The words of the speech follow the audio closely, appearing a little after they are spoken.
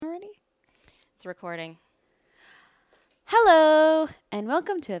It's recording. Hello, and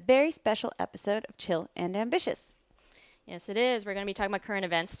welcome to a very special episode of Chill and Ambitious. Yes, it is. We're going to be talking about current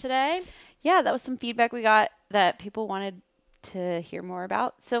events today. Yeah, that was some feedback we got that people wanted to hear more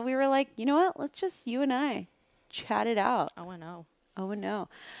about. So we were like, you know what? Let's just, you and I, chat it out. Oh, I know.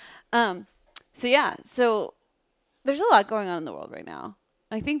 So there's a lot going on in the world right now.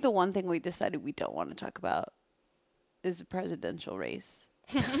 I think the one thing we decided we don't want to talk about is the presidential race.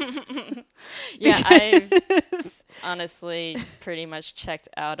 Yeah, I've honestly pretty much checked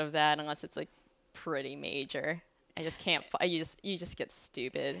out of that unless it's like pretty major. I just can't. You just get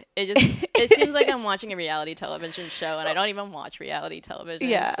stupid. It seems like I'm watching a reality television show, and I don't even watch reality television.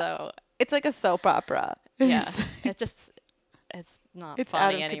 Yeah, so it's like a soap opera. Yeah, it's not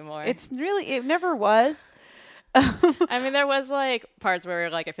funny anymore. It never was. I mean, there was like parts where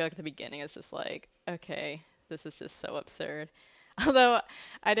like I feel like at the beginning it's just like, okay, this is just so absurd. Although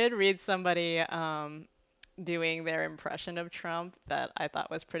I did read somebody doing their impression of Trump that I thought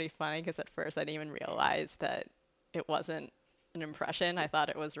was pretty funny because at first I didn't even realize that it wasn't an impression. I thought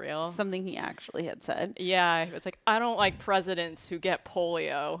it was real. Something he actually had said. Yeah, it's like, I don't like presidents who get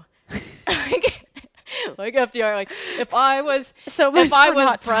polio. Like FDR, like if I was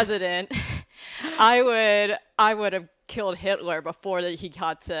president, I would have killed Hitler before that he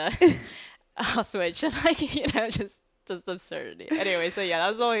got to Auschwitz, and like just absurdity. Anyway, so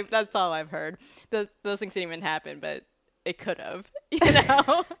yeah, that's all I've heard. Those things didn't even happen, but it could have,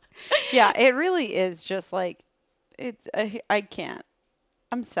 Yeah, it really is just like I can't.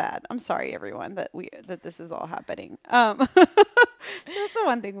 I'm sad. I'm sorry, everyone, that this is all happening. That's the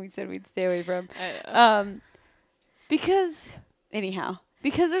one thing we said we'd stay away from. Because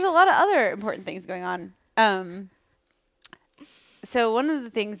there's a lot of other important things going on. So one of the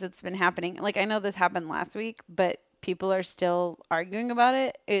things that's been happening, like I know this happened last week, but people are still arguing about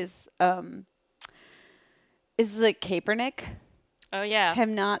it, is like Kaepernick. Oh yeah.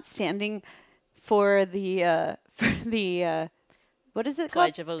 Him not standing for the what is it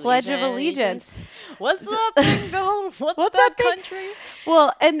called? Pledge of Allegiance. What's that thing called? What's that country?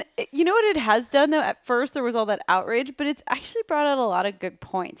 Well, and you know what it has done, though? At first, there was all that outrage, but it's actually brought out a lot of good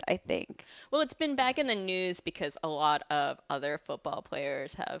points, I think. Well, it's been back in the news because a lot of other football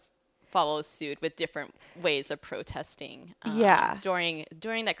players have followed suit with different ways of protesting during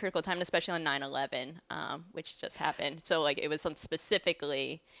that critical time, especially on 9/11, which just happened. So, like, it was on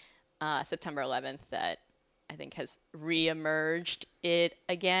specifically September 11th that I think has reemerged it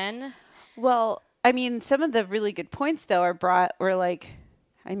again. Well, I mean, some of the really good points though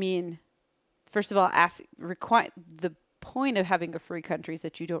first of all, the point of having a free country is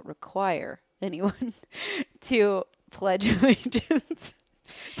that you don't require anyone to pledge allegiance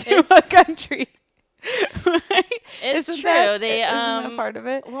to a country. Right? It's isn't true. Isn't that part of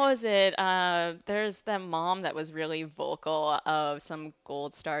it? What was it? There's that mom that was really vocal of some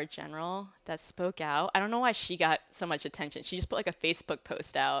Gold Star general that spoke out. I don't know why she got so much attention. She just put like a Facebook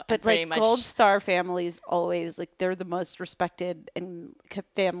post out. But like Gold Star families always like they're the most respected and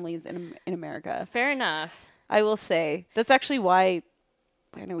families in America. Fair enough. I will say that's actually why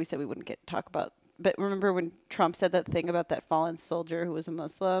I know we said we wouldn't talk about. But remember when Trump said that thing about that fallen soldier who was a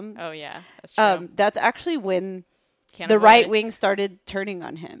Muslim? Oh, yeah. That's true. That's actually when the right wing started turning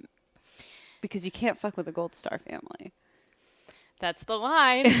on him. Because you can't fuck with the Gold Star family. That's the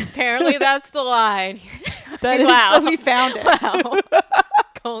line. Apparently, that's the line. We found it. Wow.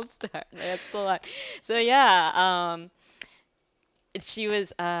 Gold Star. That's the line. So, yeah. She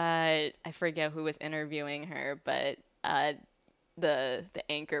was, I forget who was interviewing her, but the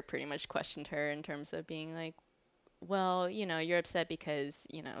anchor pretty much questioned her in terms of being like, well, you're upset because,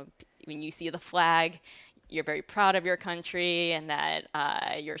 when you see the flag, you're very proud of your country and that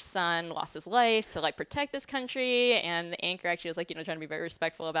your son lost his life to like protect this country. And the anchor actually was like, trying to be very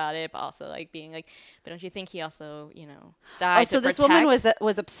respectful about it, but also like being like, but don't you think he also, died to protect? This woman she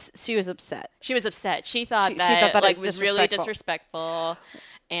was upset. She was upset. She thought that like was really disrespectful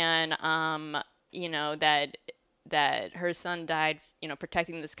and, that her son died,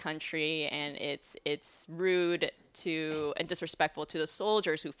 protecting this country, and it's rude to and disrespectful to the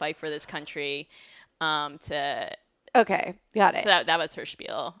soldiers who fight for this country. Okay, got it. So that was her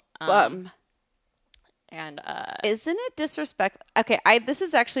spiel. And isn't it disrespectful? Okay, this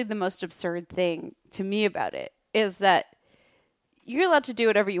is actually the most absurd thing to me about it is that you're allowed to do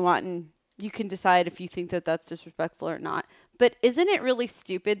whatever you want, and you can decide if you think that that's disrespectful or not. But isn't it really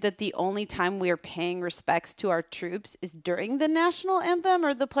stupid that the only time we are paying respects to our troops is during the national anthem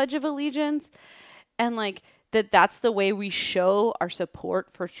or the Pledge of Allegiance? And like that's the way we show our support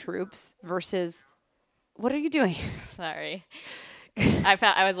for troops versus what are you doing? Sorry.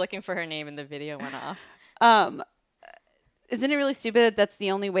 I was looking for her name and the video went off. Isn't it really stupid that that's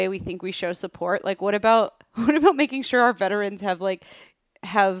the only way we think we show support? Like, what about making sure our veterans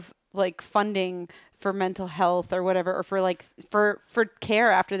have funding for mental health or whatever, or for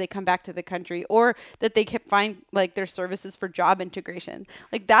care after they come back to the country, or that they can find like their services for job integration?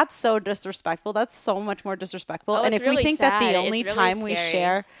 Like, that's so disrespectful. That's so much more disrespectful. Oh, and if really we think sad. that the only really time we scary.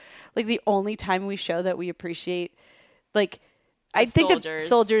 share, like the only time we show that we appreciate, like, I think soldiers. that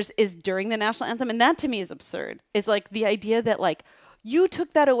soldiers is during the national anthem, and that to me is absurd. It's like the idea that like you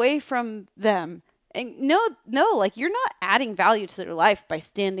took that away from them. And no, like you're not adding value to their life by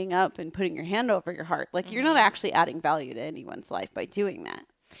standing up and putting your hand over your heart. Like you're not actually adding value to anyone's life by doing that.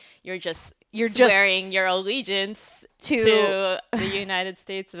 You're just swearing your allegiance to the United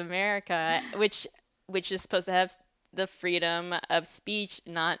States of America, which is supposed to have the freedom of speech,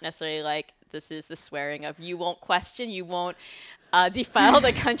 not necessarily like this is the swearing of you won't question, you won't defile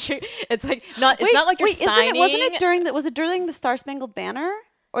the country. It's like it's not like you're signing. Was it during the Star Spangled Banner?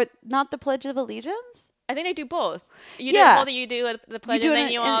 Or not the Pledge of Allegiance? I think they do both. You do the pledge, and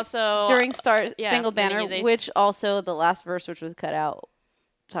then you also during Star Spangled Banner, which also the last verse, which was cut out,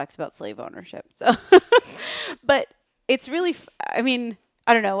 talks about slave ownership. So, but it's really, I mean,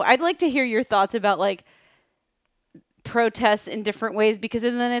 I don't know. I'd like to hear your thoughts about like protests in different ways, because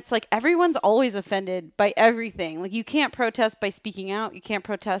then it's like everyone's always offended by everything. Like you can't protest by speaking out. You can't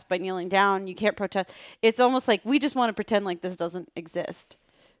protest by kneeling down. You can't protest. It's almost like we just want to pretend like this doesn't exist.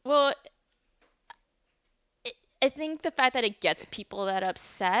 Well, I think the fact that it gets people that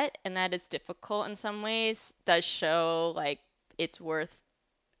upset and that it's difficult in some ways does show like it's worth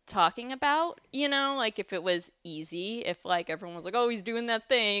talking about, you know, like if it was easy, if like everyone was like, oh, he's doing that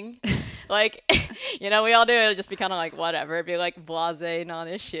thing, like, you know, we all do it, it'd just be kind of like whatever, it'd be like blasé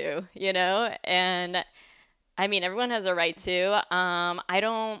non-issue, you know. And I mean, everyone has a right to.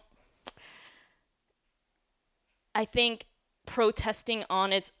 I think protesting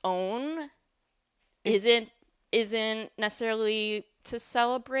on its own isn't necessarily to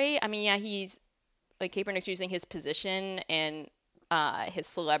celebrate. I mean, yeah, he's like Kaepernick's using his position and his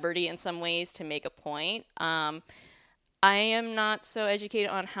celebrity in some ways to make a point. I am not so educated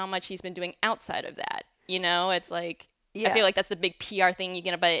on how much he's been doing outside of that. You know, it's like I feel like that's the big PR thing you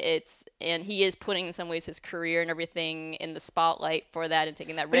get, but and he is putting in some ways his career and everything in the spotlight for that and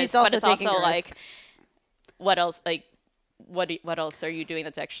taking that risk. But it's also like, what else? Like, what else are you doing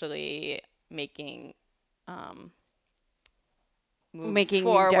that's actually making moves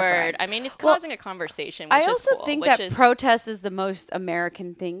forward? Difference. I mean, it's causing a conversation, which I also is cool, think that protest is the most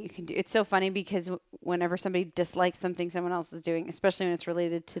American thing you can do. It's so funny because whenever somebody dislikes something someone else is doing, especially when it's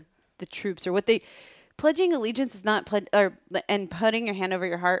related to the troops or what they... Pledging allegiance is not and putting your hand over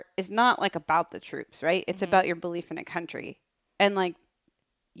your heart is not like about the troops, right? It's about your belief in a country. And like,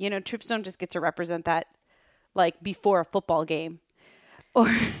 you know, troops don't just get to represent that like before a football game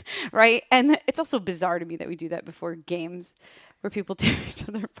or right. And it's also bizarre to me that we do that before games where people tear each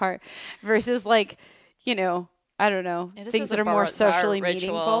other apart versus like, you know, I don't know, things that are more socially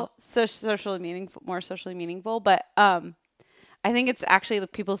meaningful, more socially meaningful. But, I think it's actually the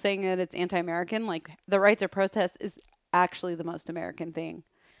people saying that it's anti-American, like the right to protest is actually the most American thing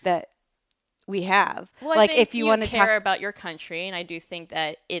that we have. Well, like I think if you want to care about your country, and I do think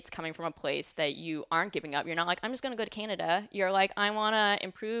that it's coming from a place that you aren't giving up. You're not like, I'm just going to go to Canada. You're like, I want to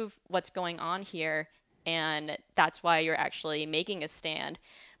improve what's going on here, and that's why you're actually making a stand.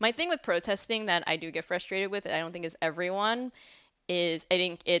 My thing with protesting that I do get frustrated with, and I don't think is everyone, is I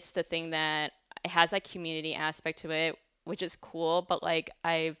think it's the thing that it has that community aspect to it, which is cool, but like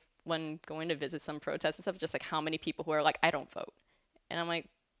when going to visit some protests and stuff, just like how many people who are like, I don't vote. And I'm like,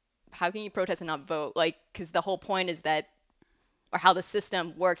 how can you protest and not vote? Like, because the whole point is that, or how the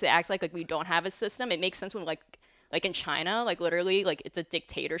system works, it acts like we don't have a system. It makes sense when like in China, like literally, like it's a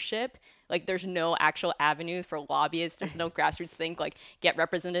dictatorship. Like there's no actual avenues for lobbyists. There's no grassroots thing, like get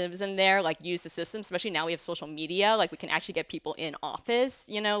representatives in there, like use the system, especially now we have social media. Like we can actually get people in office,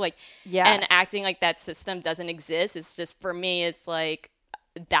 you know, like, and acting like that system doesn't exist. It's just, for me, it's like,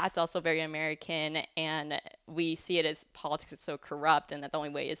 that's also very American, and we see it as politics. It's so corrupt, and that the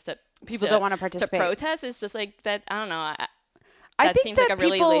only way is people don't want to participate. To protest. It's just like that. I don't know. That seems like a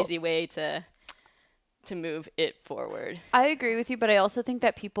really lazy way to move it forward. I agree with you, but I also think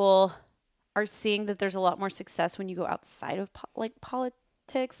that people are seeing that there's a lot more success when you go outside of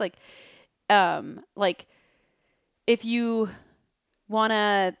politics. Like if you want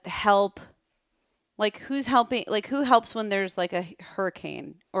to help, like who's helping, like who helps when there's like a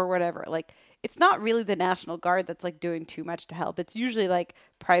hurricane or whatever. Like it's not really the National Guard that's like doing too much to help. It's usually like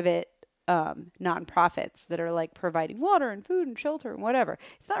private nonprofits that are like providing water and food and shelter and whatever.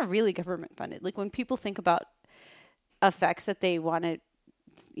 It's not really government funded. Like when people think about effects that they want to,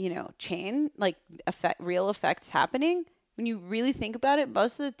 change, like real effects happening, when you really think about it,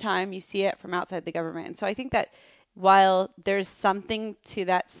 most of the time you see it from outside the government. And so I think that while there's something to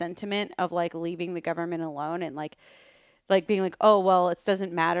that sentiment of like leaving the government alone and like being like, oh, well, it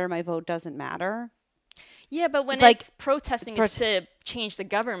doesn't matter. My vote doesn't matter. Yeah, but when like, it's protesting, it's to change the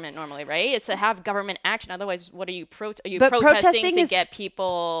government normally, right? It's to have government action. Otherwise, what are you protesting to get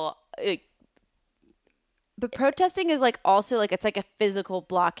people? But protesting is like also like it's like a physical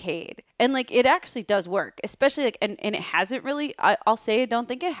blockade, and like it actually does work, especially like and it hasn't really. I'll say I don't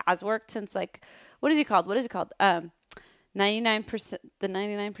think it has worked since like what is it called? 99%, the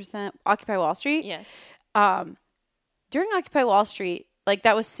 99% Occupy Wall Street. Yes. During Occupy Wall Street, like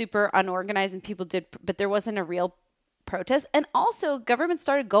that was super unorganized and people did, but there wasn't a real protest. And also government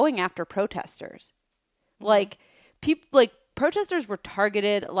started going after protesters. Mm-hmm. Like protesters were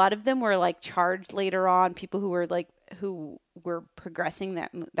targeted. A lot of them were like charged later on, people who were progressing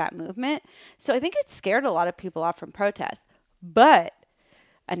that movement. So I think it scared a lot of people off from protest. But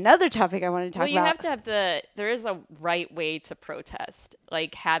another topic I want to talk about. Well, you have to have there is a right way to protest.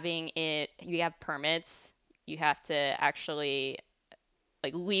 Like you have permits. You have to actually,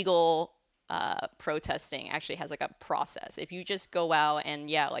 like legal protesting actually has like a process. If you just go out and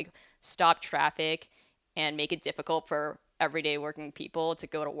like stop traffic and make it difficult for everyday working people to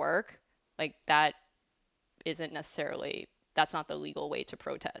go to work, like that's not the legal way to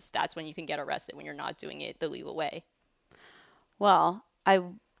protest. That's when you can get arrested, when you're not doing it the legal way. Well,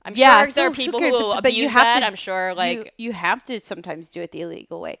 I'm sure there are people who will abuse that. I'm sure like you have to sometimes do it the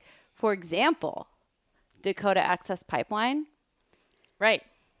illegal way. For example, Dakota Access Pipeline. Right.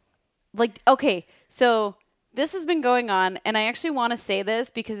 Like, okay, so this has been going on, and I actually want to say this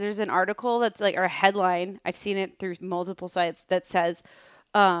because there's an article that's like, or a headline, I've seen it through multiple sites, that says,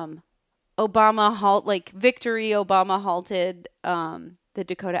 Obama halted the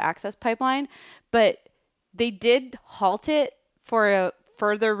Dakota Access Pipeline, but they did halt it for a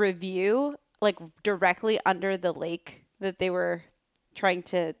further review, like directly under the lake that they were trying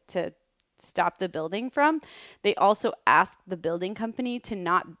to stop the building from. They also asked the building company to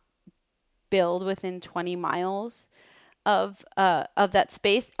not build within 20 miles of that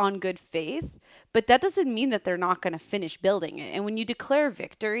space on good faith, but that doesn't mean that they're not going to finish building it. And when you declare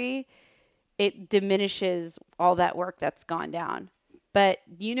victory, it diminishes all that work that's gone down. But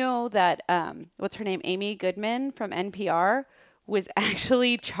you know that what's her name, Amy Goodman from NPR, was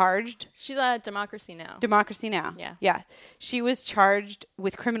actually charged. She's at Democracy Now. Yeah. She was charged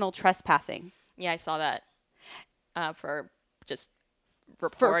with criminal trespassing. Yeah, I saw that. For just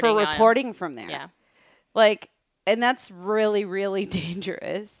reporting. For reporting from there. Yeah. Like, and that's really, really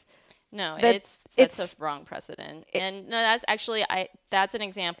dangerous. No, it's a wrong precedent. And no, that's actually, that's an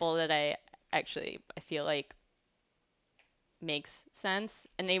example that I feel like makes sense.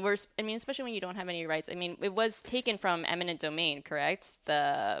 And especially when you don't have any rights. I mean, it was taken from eminent domain, correct?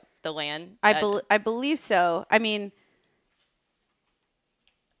 The land. I believe so. I mean,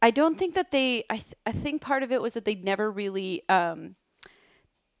 I don't think that I think part of it was that they never really,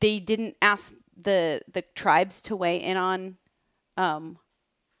 they didn't ask the tribes to weigh in on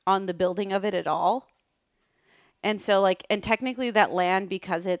the building of it at all. And so and technically that land,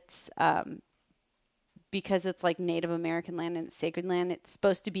 because it's like Native American land and it's sacred land, it's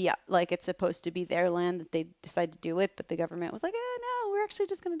supposed to be their land that they decide to do with, but the government was like, no, we're actually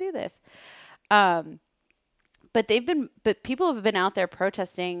just going to do this. But people have been out there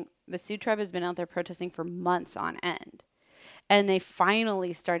protesting. The Sioux tribe has been out there protesting for months on end. And they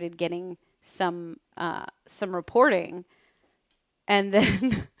finally started getting some reporting, and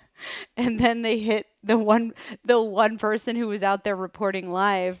then they hit the one person who was out there reporting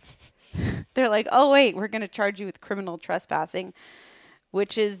live. They're like, oh wait, we're going to charge you with criminal trespassing,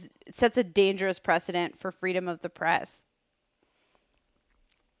 which sets a dangerous precedent for freedom of the press.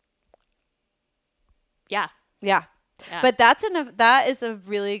 Yeah. But that is a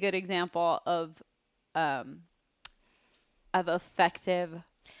really good example of effective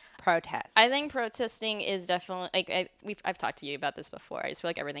protest. I think protesting is definitely I've talked to you about this before. I just feel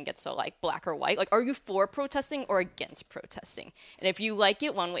like everything gets so like black or white. Like, are you for protesting or against protesting? And if you like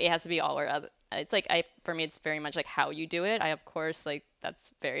it one way, it has to be all or other. It's like for me, it's very much like how you do it. I of course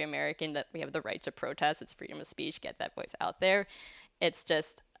that's very American that we have the right to protest. It's freedom of speech. Get that voice out there. It's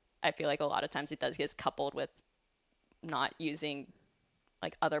just I feel like a lot of times it does get coupled with not using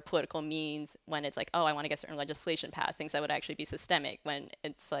like other political means when it's like, oh, I want to get certain legislation passed, things that would actually be systemic, when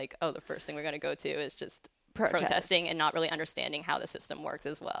it's like, oh, the first thing we're going to go to is just protesting and not really understanding how the system works,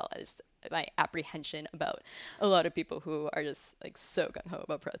 as well as my apprehension about a lot of people who are just like so gung-ho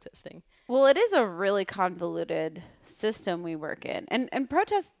about protesting. Well, it is a really convoluted system we work in. And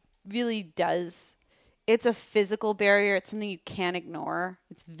protest really does, it's a physical barrier. It's something you can't ignore.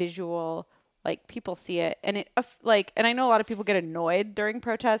 It's visual. Like, people see it. And and I know a lot of people get annoyed during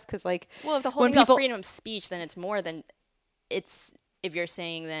protests because, like, well, if the whole thing about freedom of speech, then it's more than if you're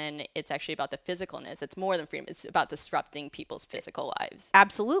saying then it's actually about the physicalness, it's more than freedom. It's about disrupting people's physical lives.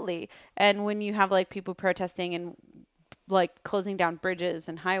 Absolutely. And when you have like people protesting and like closing down bridges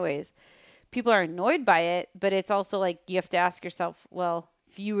and highways, people are annoyed by it, but it's also like you have to ask yourself, well,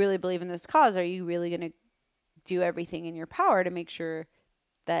 if you really believe in this cause, are you really going to do everything in your power to make sure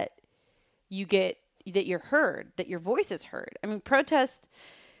that that you're heard, that your voice is heard? I mean, protest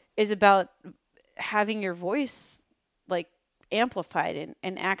is about having your voice like amplified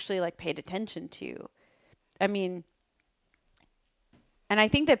and actually like paid attention to. I mean, and I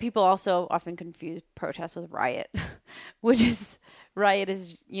think that people also often confuse protest with riot, riot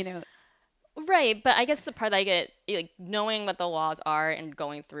is, Right, but I guess the part that I get, like, knowing what the laws are and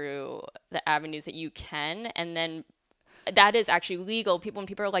going through the avenues that you can, and then that is actually legal. When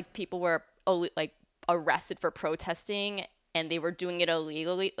people were like arrested for protesting and they were doing it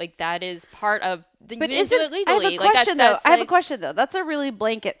illegally, like, that is part of the. But is it legally? I have a question though. That's a really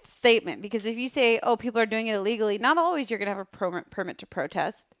blanket statement, because if you say, "Oh, people are doing it illegally," not always you're gonna have a permit to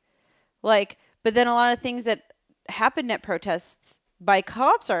protest. Like, but then a lot of things that happen at protests by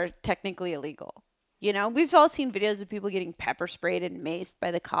cops are technically illegal. We've all seen videos of people getting pepper sprayed and maced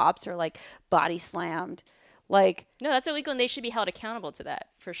by the cops, or like body slammed. Like, no, that's illegal, and they should be held accountable to that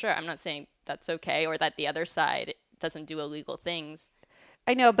for sure. I'm not saying that's okay or that the other side doesn't do illegal things.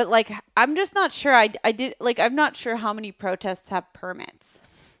 I know, but like, I'm just not sure. I'm not sure how many protests have permits.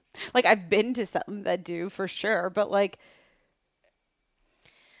 Like, I've been to some that do for sure, but like,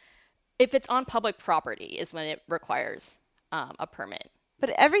 if it's on public property is when it requires a permit. But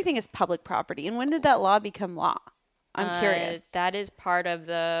everything is public property. And when did that law become law? I'm curious. That is part of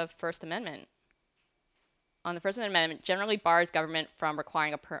the First Amendment. On the First Amendment, generally bars government from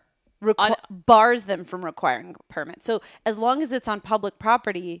requiring a bars them from requiring a permit. So as long as it's on public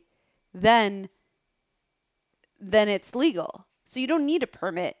property, then it's legal. So you don't need a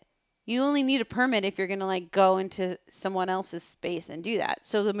permit. You only need a permit if you're going to like go into someone else's space and do that.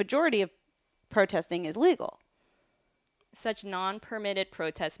 So the majority of protesting is legal. Such non-permitted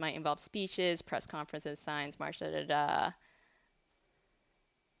protests might involve speeches, press conferences, signs, march, da-da-da.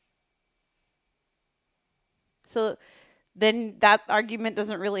 So then that argument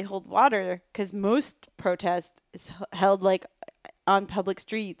doesn't really hold water, because most protest is held like on public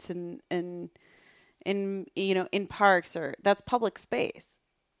streets and in parks, or that's public space.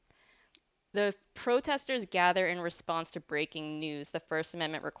 The protesters gather in response to breaking news. The First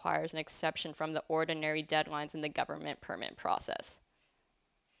Amendment requires an exception from the ordinary deadlines in the government permit process.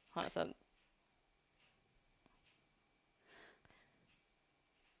 Hold on, so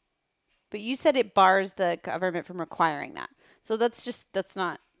but you said it bars the government from requiring that. So that's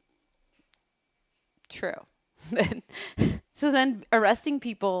not true. So then arresting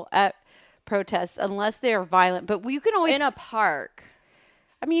people at protests, unless they are violent, but you can always... In a park.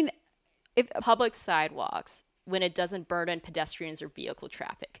 I mean... Public sidewalks, when it doesn't burden pedestrians or vehicle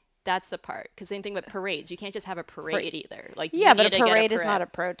traffic. That's the part. Because same thing with parades. You can't just have a parade either. Like, yeah, but a parade is not a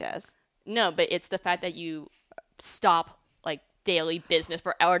protest. No, but it's the fact that you stop like daily business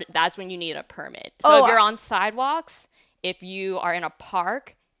for hours. That's when you need a permit. So if you're on sidewalks, if you are in a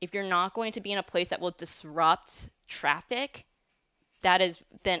park, if you're not going to be in a place that will disrupt traffic, that is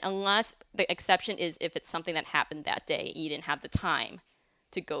then, unless the exception is if it's something that happened that day, you didn't have the time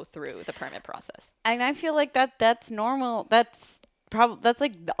to go through the permit process. And I feel like that's normal. That's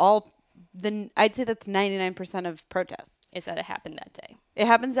like I'd say that's 99% of protests. Is that it happened that day. It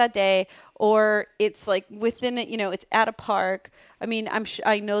happens that day, or it's like within it, it's at a park. I mean,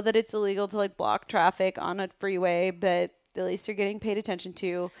 I know that it's illegal to like block traffic on a freeway, but at least you're getting paid attention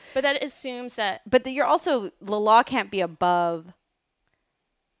to. But that assumes that... But the law can't be above,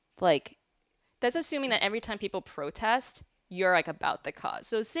 like... That's assuming that every time people protest, you're like about the cause.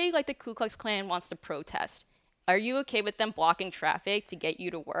 So say like the Ku Klux Klan wants to protest. Are you okay with them blocking traffic to get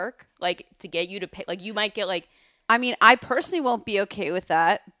you to work? Like, to get you to pay? Like, you might get like... I mean, I personally won't be okay with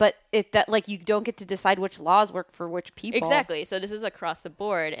that, but you don't get to decide which laws work for which people. Exactly. So this is across the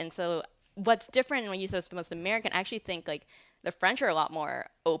board. And so what's different when you say it's most American, I actually think like the French are a lot more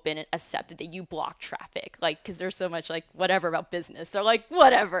open and accepted that you block traffic, like, because there's so much like whatever about business. They're like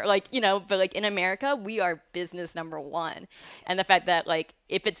whatever, like, you know. But like in America, we are business number one, and the fact that like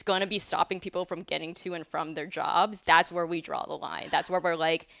if it's going to be stopping people from getting to and from their jobs, that's where we draw the line. That's where we're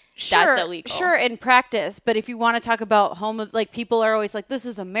like, that's illegal. Sure, in practice, but if you want to talk about home of, like, people are always like, this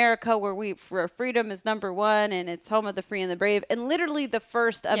is America where freedom is number one and it's home of the free and the brave, and literally the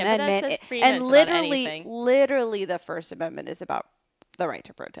First Amendment, and literally the First Amendment is about the right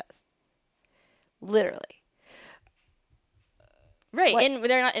to protest. Literally. Right, and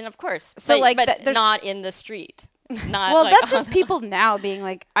they're not, and of course, so but not in the street. Not well, like that's just people now being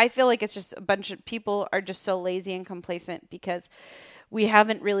like, I feel like it's just a bunch of people are just so lazy and complacent because we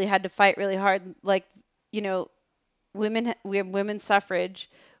haven't really had to fight really hard. Like, you know, we have women's suffrage.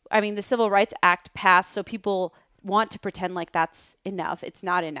 I mean, the Civil Rights Act passed, so people want to pretend like that's enough. It's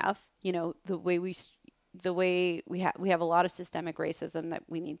not enough. You know, the way we have a lot of systemic racism that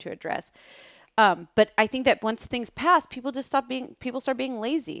we need to address. But I think that once things pass, people start being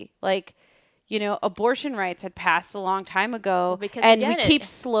lazy. Like, you know, abortion rights had passed a long time ago, and we keep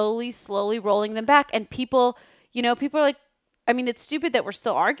slowly rolling them back. And people are like, I mean, it's stupid that we're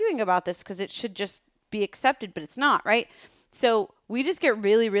still arguing about this because it should just be accepted, but it's not, right? So we just get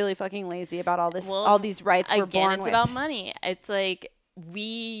really, really fucking lazy about all this, all these rights we're born with. It's about money. It's like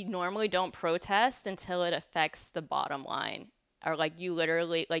we normally don't protest until it affects the bottom line. Or like you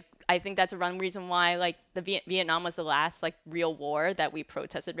literally, like, I think that's one reason why like the Vietnam was the last like real war that we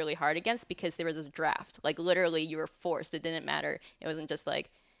protested really hard against, because there was this draft. Like literally you were forced. It didn't matter. It wasn't just like,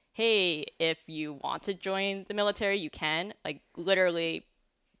 hey, if you want to join the military, you can. Like literally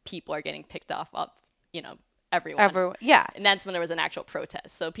people are getting picked off up, you know, everyone. Yeah. And that's when there was an actual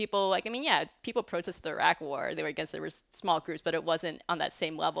protest. So people like, I mean, yeah, people protested the Iraq war. They were against, there were small groups, but it wasn't on that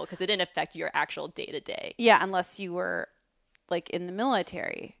same level because it didn't affect your actual day to day. Yeah. Unless you were like in the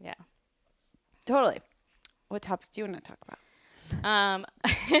military. Yeah. Totally. What topic do you want to talk about?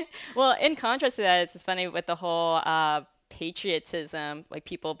 Well, in contrast to that, it's just funny with the whole patriotism, like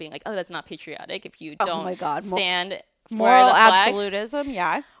people being like, oh, that's not patriotic if you don't stand for moral the flag. Absolutism,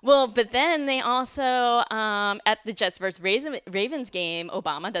 yeah. Well, but then they also, at the Jets versus Ravens game,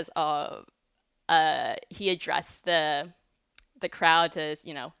 Obama does, he addressed the crowd to,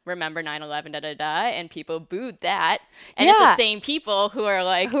 you know, remember 9/11, and people booed that. And it's the same people who are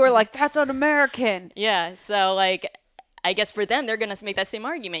like, that's un-American. Yeah. So like, I guess for them, they're going to make that same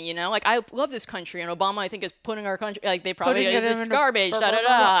argument, you know, like, I love this country, and Obama, I think, is putting our country, like, they probably it's garbage,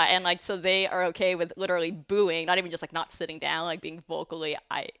 and like, so they are okay with literally booing, not even just like not sitting down, like being vocally,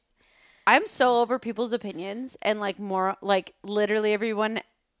 I'm so over people's opinions, and like more like literally everyone,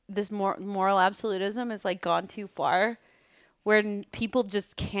 this moral absolutism is like gone too far, where people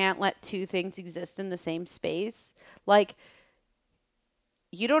just can't let two things exist in the same space. Like,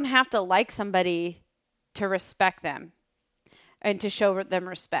 you don't have to like somebody to respect them and to show them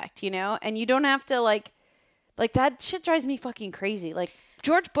respect, you know? And you don't have to like that shit drives me fucking crazy. Like,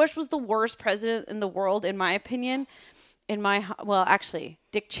 George Bush was the worst president in the world, in my opinion. Well, actually,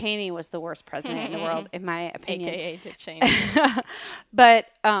 Dick Cheney was the worst president in the world, in my opinion. AKA Dick Cheney. But,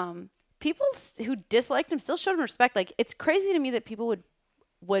 people who disliked him still showed him respect. Like, it's crazy to me that people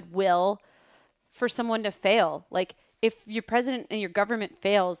would will for someone to fail. Like, if your president and your government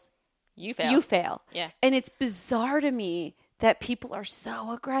fails, you fail. Yeah. And it's bizarre to me that people are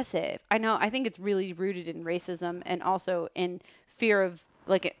so aggressive. I think it's really rooted in racism and also in fear of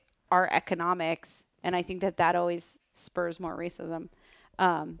like our economics. And I think that always spurs more racism.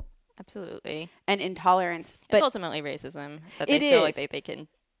 Absolutely. And intolerance. But it's ultimately racism that they feel like they can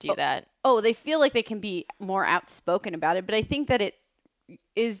do that. Oh, they feel like they can be more outspoken about it, but I think that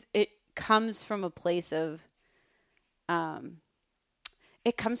it comes from a place of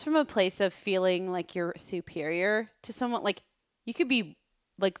feeling like you're superior to someone. Like, you could be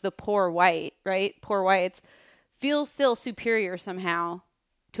like the poor white, right? Poor whites feel still superior somehow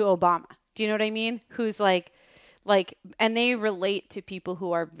to Obama. Do you know what I mean? Who's like, and they relate to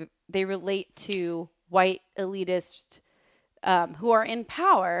people they relate to white elitists who are in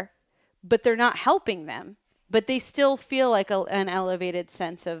power, but they're not helping them. But they still feel like an elevated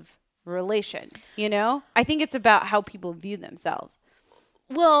sense of relation, you know? I think it's about how people view themselves.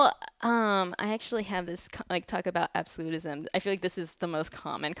 Well, I actually have this talk about absolutism. I feel like this is the most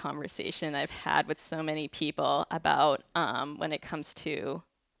common conversation I've had with so many people about when it comes to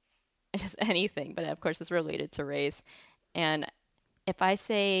just anything, but of course it's related to race. And if I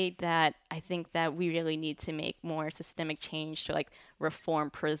say that I think that we really need to make more systemic change to like reform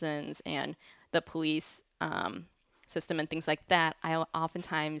prisons and the police system and things like that, I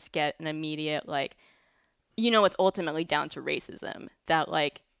oftentimes get an immediate like, it's ultimately down to racism that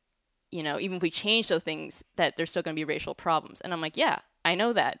like, even if we change those things, that there's still going to be racial problems. And I'm like, yeah, I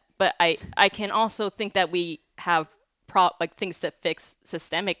know that. But I can also think that we have like things to fix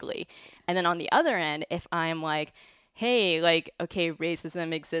systemically. And then on the other end, if I'm like, hey, like, okay,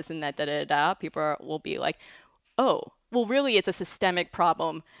 racism exists and that people will be like, oh, well, really, it's a systemic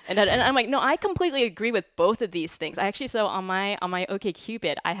problem. And I'm like, no, I completely agree with both of these things. I actually, so on my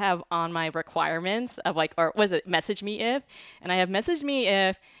OkCupid, I have on my requirements of like, or was it message me if? And I have message me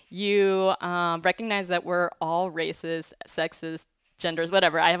if you recognize that we're all racist, sexist, genders,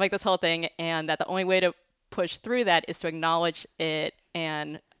 whatever. I have like this whole thing, and that the only way to push through that is to acknowledge it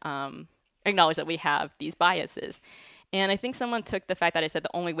and acknowledge that we have these biases. And I think someone took the fact that I said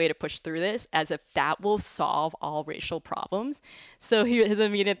the only way to push through this as if that will solve all racial problems. So his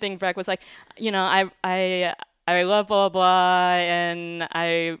immediate thing back was like, I love blah, blah, blah, and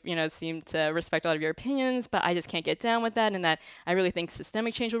I, seem to respect a lot of your opinions, but I just can't get down with that, and that I really think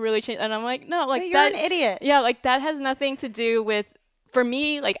systemic change will really change. And I'm like, no, like, you're an idiot. Yeah, like, that has nothing to do with, for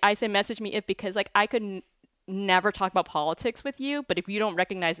me, like, I say message me if, because, like, I could never talk about politics with you, but if you don't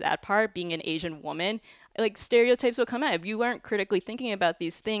recognize that part, being an Asian woman, like, stereotypes will come out. If you aren't critically thinking about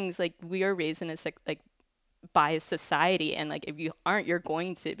these things, like, we are raised in a like biased society, and like if you aren't, you're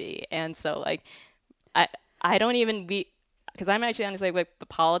going to be. And so like I don't even be, because I'm actually honestly with the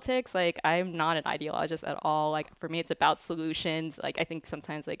politics, like I'm not an ideologist at all. Like for me, it's about solutions. Like I think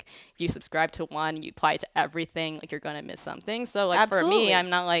sometimes like if you subscribe to one and you apply it to everything, like you're gonna miss something. So like Absolutely. For me, I'm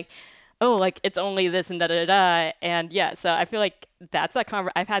not like, oh, like it's only this and da da da. And yeah, so I feel like that's a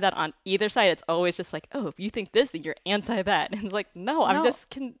I've had that on either side. It's always just like, oh, if you think this, then you're anti that. And it's like, no,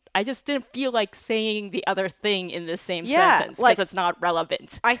 I just didn't feel like saying the other thing in the same sentence because it's not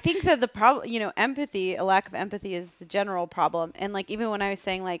relevant. I think that the problem, empathy, a lack of empathy is the general problem. And like, even when I was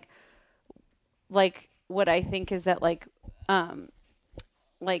saying like what I think is that like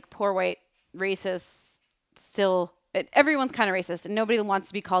poor white racists still, everyone's kind of racist and nobody wants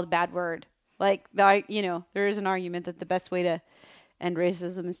to be called a bad word. Like, there is an argument that the best way to end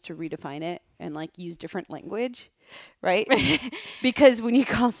racism is to redefine it and like use different language, right? Because when you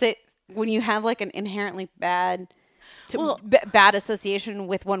have like an inherently bad association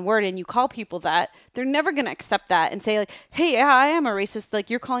with one word and you call people that, they're never going to accept that and say like, hey, yeah, I am a racist.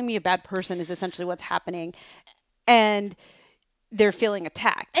 Like, you're calling me a bad person is essentially what's happening. And they're feeling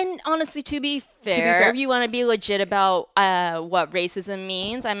attacked. And honestly, to be fair, if you want to be legit about what racism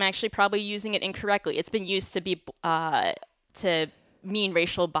means, I'm actually probably using it incorrectly. It's been used to be to mean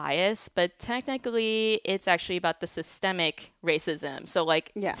racial bias, but technically it's actually about the systemic racism. So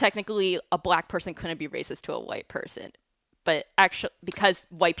like technically a black person couldn't be racist to a white person, but actually because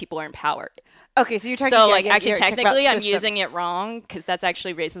white people are in power. Okay, so you're talking so like actually technically I'm using it wrong because that's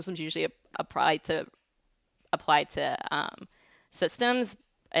actually racism is usually applied to systems,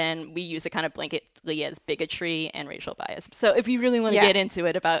 and we use it kind of blanketly as bigotry and racial bias. So if you really want to get into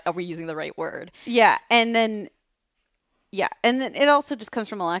it about are we using the right word? Yeah, and then it also just comes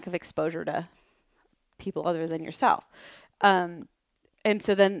from a lack of exposure to people other than yourself. And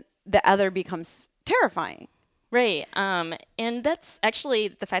so then the other becomes terrifying. Right. And that's actually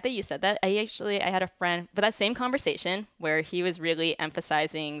the fact that you said that. I had a friend with that same conversation where he was really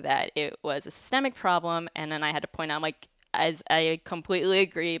emphasizing that it was a systemic problem. And then I had to point out, like, as I completely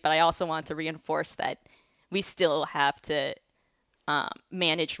agree, but I also want to reinforce that we still have to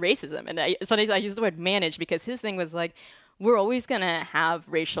manage racism. And it's funny I use the word manage because his thing was like, we're always going to have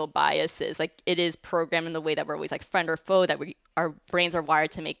racial biases. Like it is programmed in the way that we're always like friend or foe, that our brains are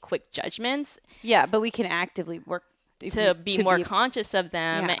wired to make quick judgments. Yeah, but we can actively work to be more conscious of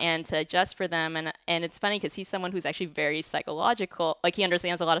them and to adjust for them. And it's funny because he's someone who's actually very psychological. Like he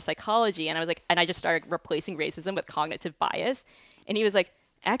understands a lot of psychology. And I was like, and I just started replacing racism with cognitive bias. And he was like,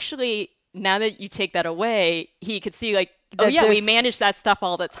 actually, now that you take that away, he could see like, oh yeah, we manage that stuff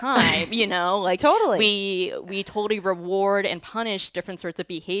all the time, like totally. We totally reward and punish different sorts of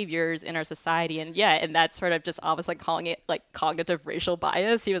behaviors in our society. And and that's sort of just obviously calling it like cognitive racial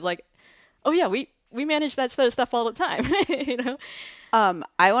bias. He was like, oh yeah, we manage that sort of stuff all the time,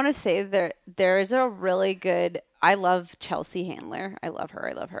 I want to say there is a really good, I love Chelsea Handler. I love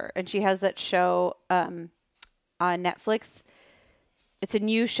her. And she has that show on Netflix. It's a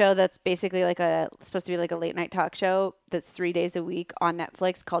new show that's basically supposed to be like a late night talk show that's 3 days a week on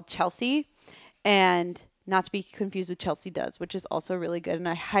Netflix called Chelsea. And not to be confused with Chelsea Does, which is also really good. And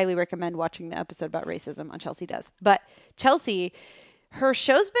I highly recommend watching the episode about racism on Chelsea Does. But Chelsea, her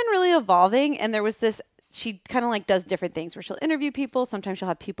show's been really evolving. And there was this, she kind of like does different things where she'll interview people. Sometimes she'll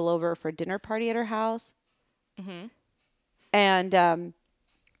have people over for a dinner party at her house. Mm-hmm. And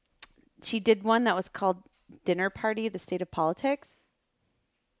she did one that was called dinner party, The State of Politics.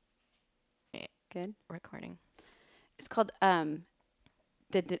 Yeah. Good. Recording. It's called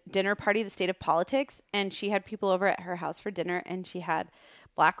the dinner party, The State of Politics, and she had people over at her house for dinner, and she had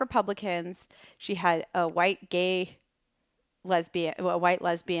Black Republicans, she had a white gay lesbian, a white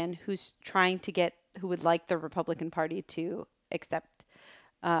lesbian who's trying to get, who would like the Republican Party to accept,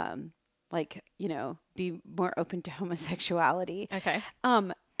 like, you know, be more open to homosexuality. Okay.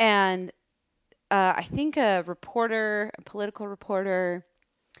 And I think a political reporter.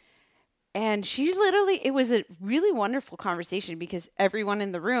 And she literally, it was a really wonderful conversation because everyone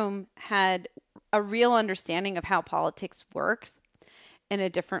in the room had a real understanding of how politics works in a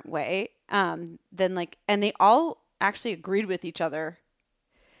different way than like, and they all actually agreed with each other,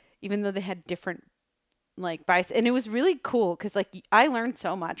 even though they had different like bias. And it was really cool because like I learned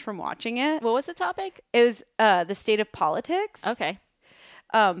so much from watching it. What was the topic? It was the state of politics. Okay.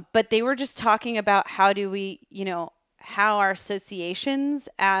 But they were just talking about how do we, you know, how our associations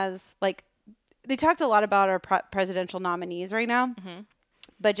as like, they talked a lot about our presidential nominees right now,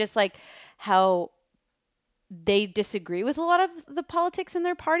 but just like how they disagree with a lot of the politics in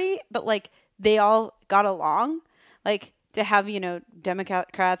their party, but like they all got along, like to have, you know,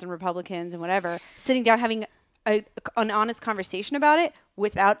 Democrats and Republicans and whatever sitting down, having an honest conversation about it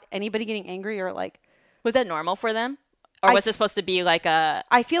without anybody getting angry or like. Was that normal for them? Or was it supposed to be like a?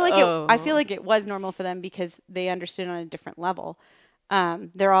 I feel like it was normal for them because they understood on a different level.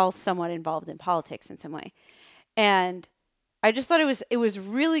 They're all somewhat involved in politics in some way, and I just thought it was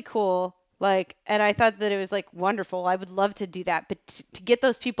really cool. Like, and I thought that it was like wonderful. I would love to do that, but to get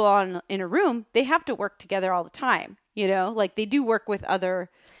those people on in a room, they have to work together all the time. You know, like they do work with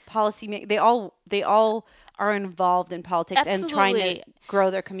other policy. They all are involved in politics and trying to grow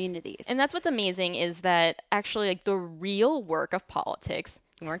their communities. And that's what's amazing is that actually like the real work of politics,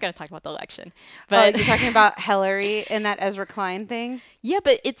 we weren't going to talk about the election, but you're talking about Hillary and that Ezra Klein thing? Yeah,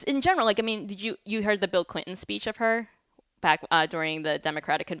 but it's in general, like, I mean, did you heard the Bill Clinton speech of her back during the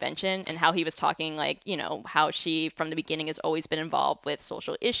Democratic convention and how he was talking like, you know, how she from the beginning has always been involved with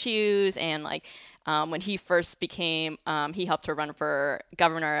social issues and like, when he first became, he helped her run for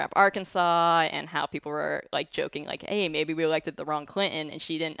governor of Arkansas and how people were like joking like, hey, maybe we elected the wrong Clinton. And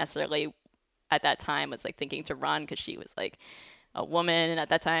she didn't necessarily at that time was like thinking to run because she was like a woman. And at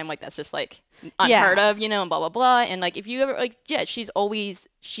that time, like that's just like unheard of, you know, and blah, blah, blah. And like if you ever like, yeah, she's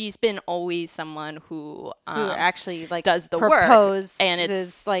been always someone who actually like does the work. And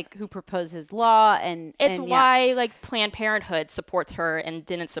it's like who proposes law and it's why like Planned Parenthood supports her and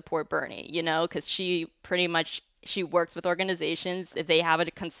didn't support Bernie, you know, because she works with organizations. If they have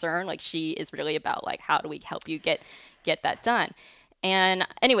a concern, like she is really about like, how do we help you get that done? And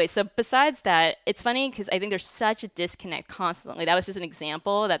anyway, so besides that, it's funny because I think there's such a disconnect constantly. That was just an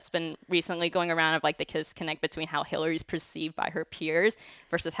example that's been recently going around of like the disconnect between how Hillary's perceived by her peers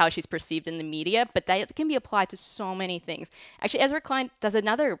versus how she's perceived in the media. But that can be applied to so many things. Actually, Ezra Klein does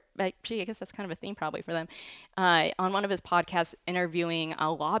another, actually, I guess that's kind of a theme probably for them, on one of his podcasts interviewing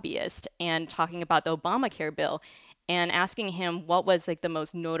a lobbyist and talking about the Obamacare bill and asking him what was like the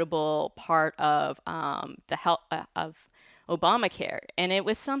most notable part of the health of Obamacare. And it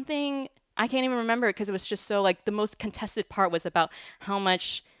was something I can't even remember because it was just so like the most contested part was about how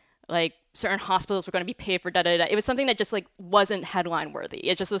much like certain hospitals were going to be paid for da-da-da. It was something that just like wasn't headline worthy.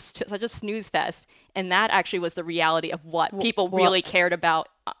 It just was such a snooze fest. And that actually was the reality of what people really cared about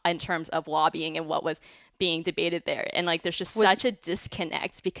in terms of lobbying and what was being debated there. And like there's just such a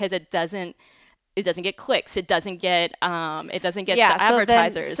disconnect because it doesn't get clicks. It doesn't get the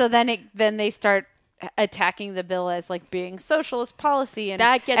advertisers. So then they start attacking the bill as like being socialist policy and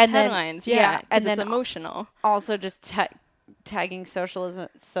that gets headlines. And then it's emotional. Also just tagging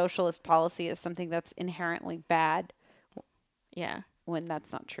socialist policy as something that's inherently bad. Yeah. When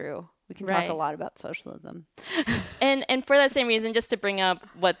that's not true. We can talk a lot about socialism. and for that same reason, just to bring up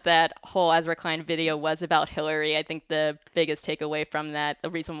what that whole Ezra Klein video was about Hillary, I think the biggest takeaway from that,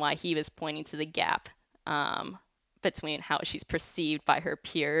 the reason why he was pointing to the gap between how she's perceived by her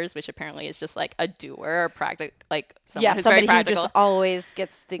peers, which apparently is just like a doer, like someone who's very practical. Who just always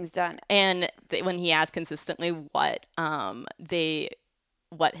gets things done. And when he asked consistently what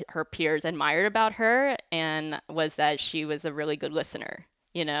her peers admired about her, and was that she was a really good listener,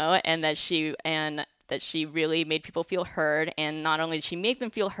 you know, and that she really made people feel heard. And not only did she make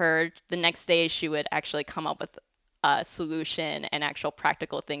them feel heard, the next day she would actually come up with a solution and actual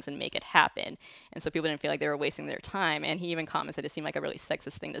practical things and make it happen. And so people didn't feel like they were wasting their time. And he even commented it seemed like a really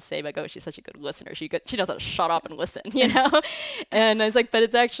sexist thing to say, like, oh, she's such a good listener. She knows how to shut up and listen, you know? And I was like, but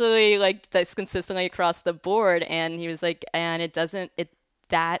it's actually like that's consistently across the board. And he was like, and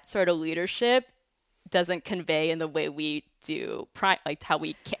that sort of leadership doesn't convey in the way we do, like how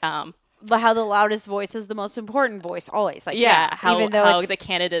we how the loudest voice is the most important voice always. Like how even though how the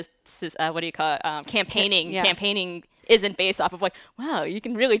candidates what do you call it, campaigning isn't based off of like, wow, you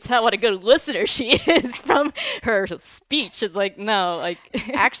can really tell what a good listener she is from her speech. It's like, no, like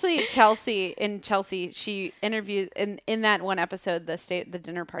actually Chelsea, she interviewed in that one episode, the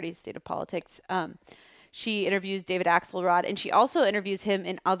dinner party state of politics. She interviews David Axelrod, and she also interviews him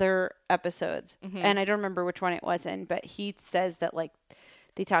in other episodes. And I don't remember which one it was in, but he says that like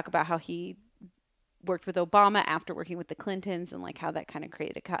they talk about how he worked with Obama after working with the Clintons and like how that kind of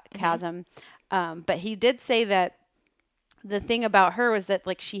created a chasm. But he did say that the thing about her was that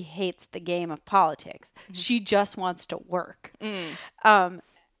like she hates the game of politics. She just wants to work.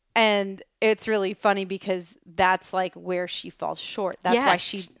 And it's really funny because that's like where she falls short. That's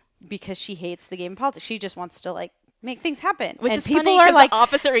why because she hates the game of politics. She just wants to like make things happen. Which and is people funny are like the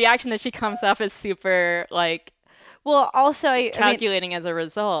opposite reaction that she comes off as super like also calculating as a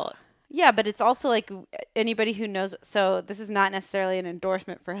result. Yeah, but it's also like anybody who knows. So this is not necessarily an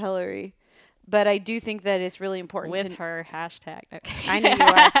endorsement for Hillary. But I do think that it's really important with her hashtag. Okay. I know you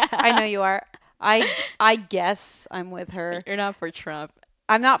are. I know you are. I guess I'm with her. You're not for Trump.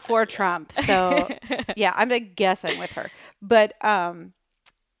 I'm not for Trump. So yeah, I guess I'm with her. But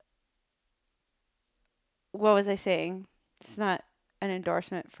what was I saying? It's not an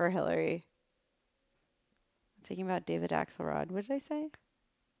endorsement for Hillary. I'm thinking about David Axelrod. What did I say?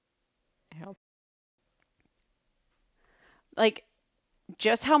 Like,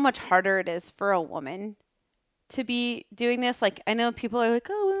 just how much harder it is for a woman to be doing this. Like, I know people are like,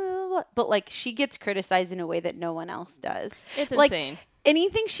 oh, but like she gets criticized in a way that no one else does. It's like, insane.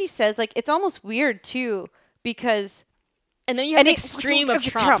 Anything she says, like, it's almost weird too, because. And then you have the extreme of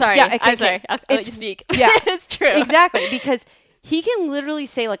Trump. Sorry, yeah, I'm sorry. I'll let you speak. Yeah, it's true. Exactly, because he can literally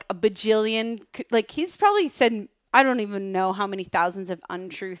say like a bajillion. Like he's probably said, I don't even know how many thousands of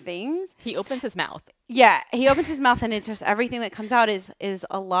untrue things. He opens his mouth. Yeah, he opens his mouth, and it's just everything that comes out is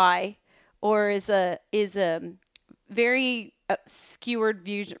a lie, or is a very skewered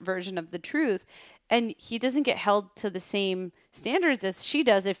version of the truth, and he doesn't get held to the same standards as she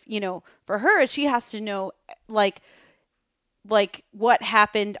does. If for her, she has to know like what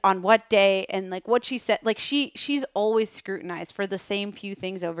happened on what day and like what she said. Like she's always scrutinized for the same few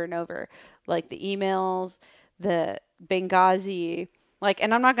things over and over, like the emails, the Benghazi, like,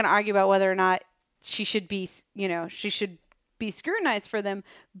 and I'm not going to argue about whether or not she should be, she should be scrutinized for them,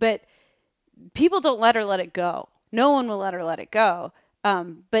 but people don't let it go. No one will let her let it go.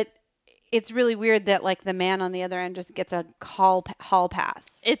 But it's really weird that like the man on the other end just gets a hall pass.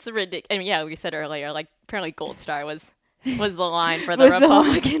 It's ridiculous. I mean, yeah, we said earlier, like apparently Gold Star was the line for the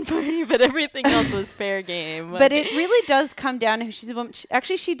Republican Party, but everything else was fair game. But it really does come down to who she's a woman.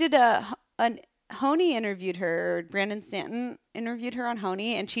 Actually, she did Honey interviewed her. Brandon Stanton interviewed her on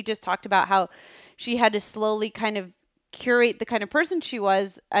Honey, and she just talked about how she had to slowly kind of curate the kind of person she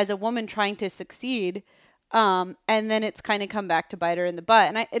was as a woman trying to succeed. And then it's kind of come back to bite her in the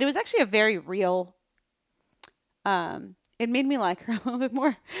butt. And it was actually a very real, it made me like her a little bit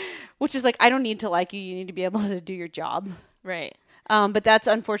more, which is like, I don't need to like you. You need to be able to do your job. Right. But that's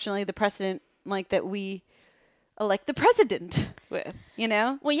unfortunately the precedent like that we elect the president with,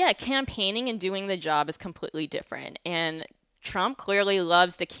 Well, yeah, campaigning and doing the job is completely different. And Trump clearly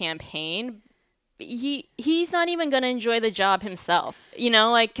loves the campaign. He's not even going to enjoy the job himself,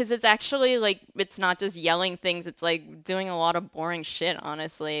 because it's actually like, it's not just yelling things. It's like doing a lot of boring shit,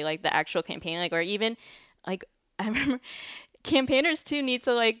 honestly, like the actual campaign, like, or even like, I remember campaigners too need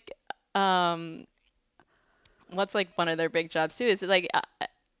to like, what's like one of their big jobs too is like,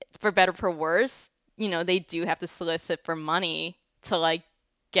 for better, for worse, they do have to solicit for money to like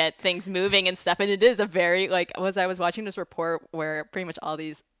get things moving and stuff. And it is a very like, I was watching this report where pretty much all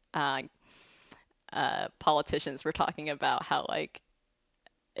these, politicians were talking about how like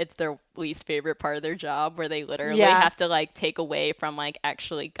it's their least favorite part of their job, where they literally have to like take away from like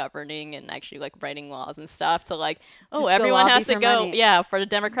actually governing and actually like writing laws and stuff to like, everyone has to go money. For the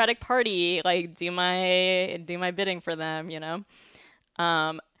Democratic Party, like do my bidding for them,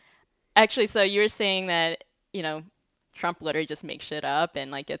 actually, so you're saying that Trump literally just makes shit up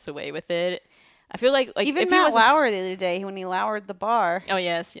and like gets away with it. I feel like even Matt Lauer the other day when he lowered the bar. Oh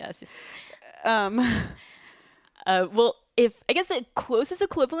yes. Well, if I guess the closest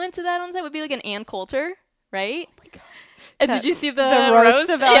equivalent to that on set would be like an Ann Coulter, right? Oh my god! And did you see the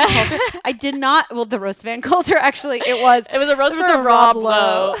roast of Ann Coulter? I did not. Well, the roast of Ann Coulter actually, it was a roast for Rob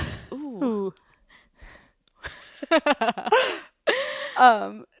Lowe. Ooh.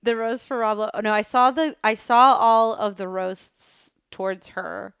 The roast for Rob Lowe. Oh, no, I saw all of the roasts towards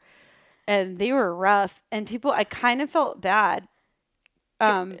her. and they were rough. And people, I kind of felt bad.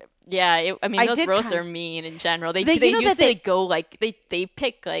 Yeah, I those did roasts kind are mean in general. They you know that usually go like they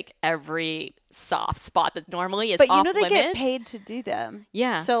pick like every soft spot that normally is but off they limits. get paid to do them.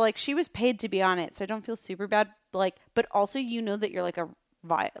 Yeah. So like she was paid to be on it, so I don't feel super bad. Like, but also that you're like a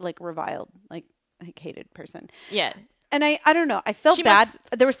reviled, like hated person. Yeah. And I don't know. I felt She bad. must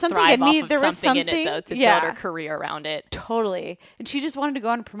There was something in me. There was something in it though to yeah, build her career around it. totally. And she just wanted to go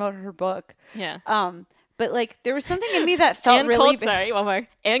on and promote her book. Yeah. But like there was something in me that felt Ann really sorry, one more.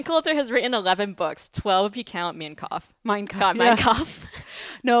 Ann Coulter has written 11 books, 12 if you count Mein Kampf. Mein Kampf. God, Yeah. Mein Kampf.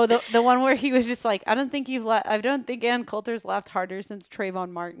 No, the one where he was just like, I don't think Ann Coulter's laughed harder since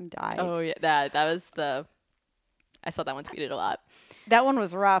Trayvon Martin died. Oh yeah, that was I saw that one tweeted a lot. That one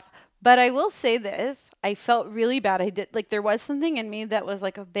was rough. But I will say this: I felt really bad. I did like there was something in me that was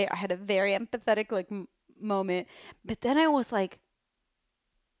like I had a very empathetic like moment. But then I was like,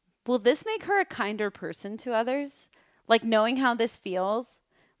 will this make her a kinder person to others? Like knowing how this feels,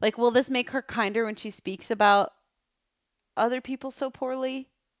 like will this make her kinder when she speaks about other people so poorly?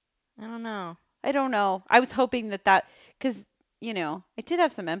 I don't know. I don't know. I was hoping that because I did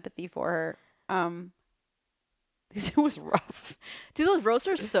have some empathy for her. Because it was rough. Dude, those roasts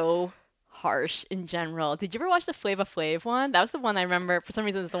are so harsh in general. Did you ever watch the Flava Flav one? That was the one I remember. For some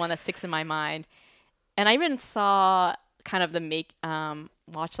reason, it's the one that sticks in my mind. And I even saw kind of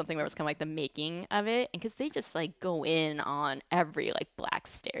watch something where it was kind of like the making of it, and because they just like go in on every like black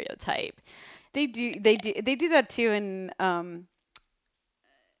stereotype. They do that too in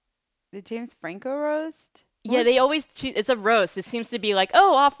the James Franco roast. Yeah, they always choose. It's a roast. It seems to be like,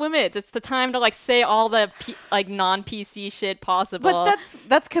 oh, off limits. It's the time to like say all the like non-PC shit possible. But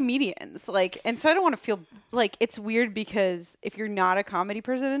that's comedians, like, and so I don't want to feel like it's weird because if you're not a comedy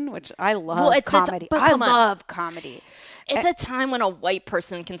person, which I love comedy, I love comedy. It's a time when a white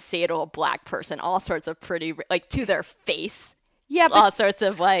person can say to a black person all sorts of pretty like to their face. Yeah, all sorts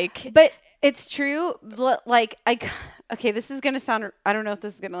of like. But it's true. Like okay, this is gonna sound. I don't know if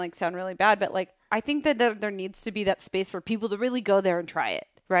this is gonna like sound really bad, but like I think that there needs to be that space for people to really go there and try it,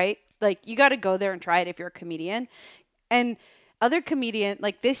 right? Like you got to go there and try it if you're a comedian. And other comedian,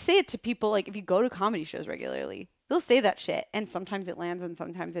 like they say it to people, like if you go to comedy shows regularly, they'll say that shit, and sometimes it lands and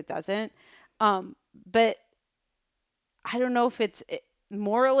sometimes it doesn't. But I don't know if it's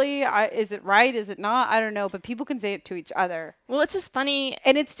morally, is it right? Is it not? I don't know. But people can say it to each other. Well, it's just funny,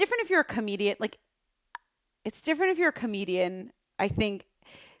 and it's different if you're a comedian. Like it's different if you're a comedian. I think.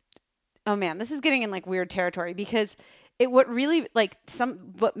 Oh man, this is getting in like weird territory because what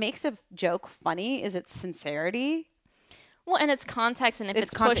makes a joke funny is its sincerity. Well, and its context, and if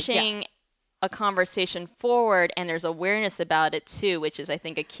it's pushing a conversation forward, and there's awareness about it too, which is I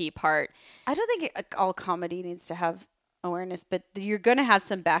think a key part. I don't think all comedy needs to have awareness, but you're gonna have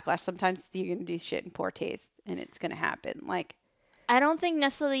some backlash. Sometimes you're gonna do shit in poor taste, and it's gonna happen. Like. I don't think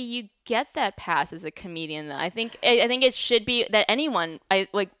necessarily you get that pass as a comedian, though. I think it should be that anyone.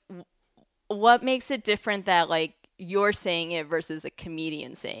 What makes it different that like you're saying it versus a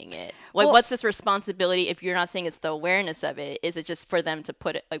comedian saying it? Like, what's this responsibility if you're not saying it's the awareness of it? Is it just for them to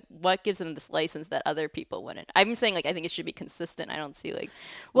put it? Like, what gives them this license that other people wouldn't? I'm saying like I think it should be consistent. I don't see like.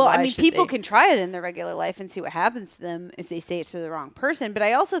 Well, I mean, people can try it in their regular life and see what happens to them if they say it to the wrong person. But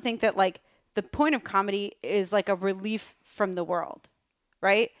I also think that like the point of comedy is like a relief from the world,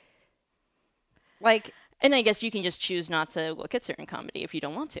 right? Like. And I guess you can just choose not to look at certain comedy if you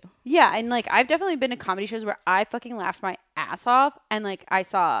don't want to. Yeah, and like I've definitely been to comedy shows where I fucking laughed my ass off, and like I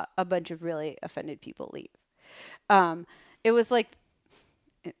saw a bunch of really offended people leave. It was like,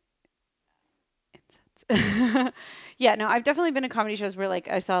 yeah, no, I've definitely been to comedy shows where like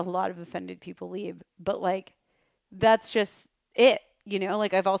I saw a lot of offended people leave, but like that's just it. You know,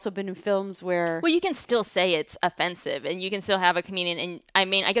 like I've also been in films where... Well, you can still say it's offensive and you can still have a comedian. And I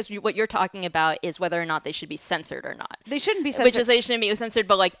mean, I guess what you're talking about is whether or not they should be censored or not. They shouldn't be censored. Which is they shouldn't be censored,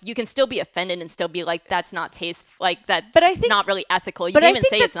 but like you can still be offended and still be like, that's not that's not really ethical. You can even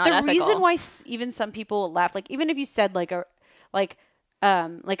say it's not ethical. The reason why even some people will laugh, like even if you said like a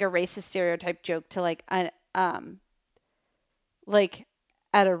racist stereotype joke to like at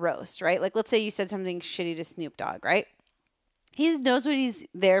a roast, right? Like let's say you said something shitty to Snoop Dogg, right? He knows what he's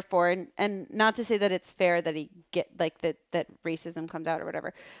there for, and not to say that it's fair that he get like that racism comes out or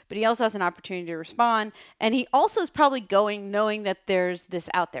whatever, but he also has an opportunity to respond, and he also is probably going knowing that there's this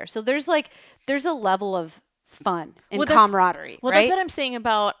out there. So there's a level of fun and camaraderie. Well, right? That's what I'm saying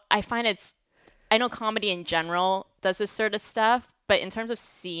about. I know comedy in general does this sort of stuff, but in terms of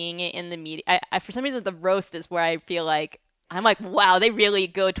seeing it in the media, I for some reason the roast is where I feel like I'm like, wow, they really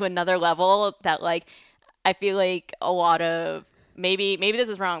go to another level that like. I feel like a lot of maybe this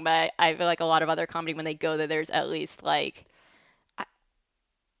is wrong, but I feel like a lot of other comedy, when they go there, there's at least like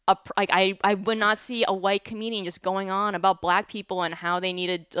I would not see a white comedian just going on about black people and how they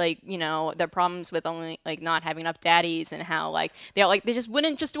needed, like, you know, their problems with only like not having enough daddies, and how like they just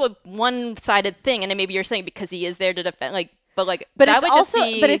wouldn't just do a one-sided thing. And then maybe you're saying because he is there to defend, like, but that it's would also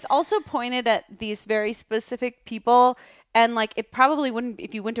just be, but it's also pointed at these very specific people. And like, it probably wouldn't,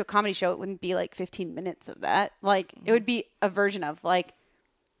 if you went to a comedy show, it wouldn't be like 15 minutes of that. Like, it would be a version of like,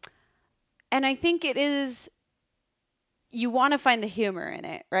 and I think it is, you want to find the humor in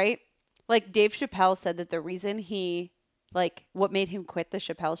it, right? Like, Dave Chappelle said that the reason he, like, what made him quit the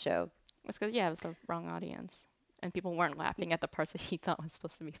Chappelle show it's because, it was the wrong audience. And people weren't laughing at the parts that he thought was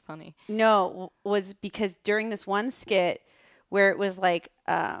supposed to be funny. No, was because during this one skit where it was like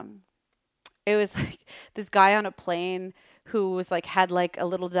this guy on a plane who was like, had like a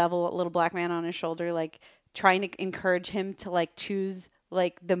little devil, a little black man on his shoulder, like trying to encourage him to like choose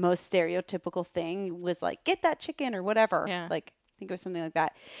like the most stereotypical thing, was like, get that chicken or whatever. Yeah. Like, I think it was something like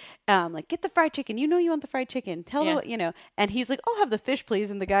that. Like, get the fried chicken. You know you want the fried chicken. Tell them what, you know. And he's like, I'll have the fish, please.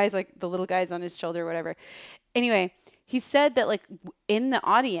 And the guy's like, the little guy's on his shoulder or whatever. Anyway, he said that like in the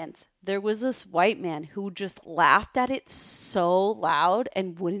audience, there was this white man who just laughed at it so loud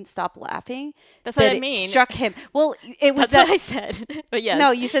and wouldn't stop laughing. That's that what I mean. It struck him. Well, it was That's what I said. But yes.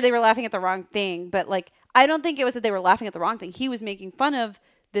 No, you said they were laughing at the wrong thing. But like, I don't think it was that they were laughing at the wrong thing. He was making fun of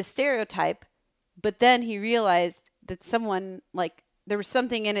this stereotype. But then he realized that someone, like, there was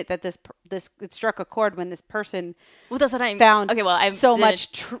something in it that this it struck a chord when this person that's what I found. Okay, well, I so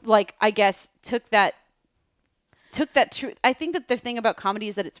much like, I guess took that truth. I think that the thing about comedy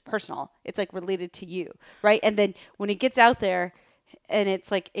is that it's personal. It's like related to you, right? And then when it gets out there, and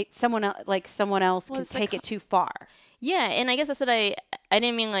it's like someone else can take it too far. Yeah, and I guess that's what I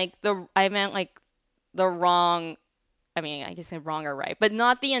didn't mean like I meant like the wrong. I mean, I just say wrong or right, but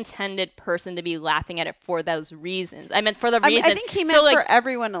not the intended person to be laughing at it for those reasons. I meant for the reasons. I think he meant for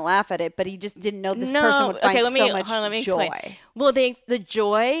everyone to laugh at it, but he just didn't know this person would find so much joy. Explain. Well, the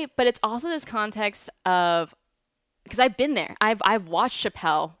joy, but it's also this context of, because I've been there. I've watched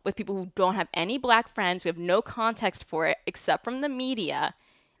Chappelle with people who don't have any black friends, who have no context for it except from the media,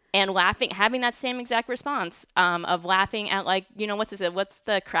 and laughing, having that same exact response of laughing at, like, you know, what's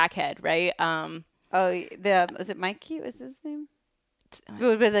the crackhead, right? Is it Mikey? Was his name?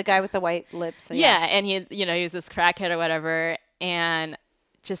 The guy with the white lips. Yeah, and he was this crackhead or whatever, and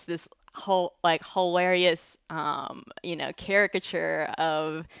just this whole like hilarious, caricature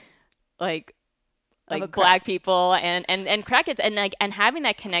of like black people and crackheads, and like, and having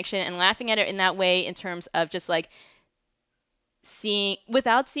that connection and laughing at it in that way, in terms of just like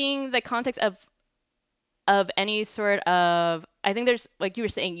without seeing the context of any sort of, I think there's, like you were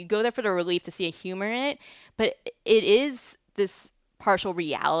saying, you go there for the relief to see a humor in it, but it is this partial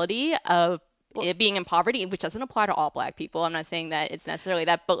reality of it being in poverty, which doesn't apply to all black people. I'm not saying that it's necessarily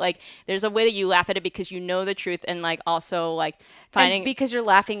that, but like there's a way that you laugh at it because you know the truth, and like also like finding, and because you're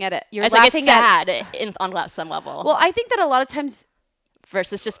laughing at it, you're it's laughing like it's sad on some level. Well, I think that a lot of times,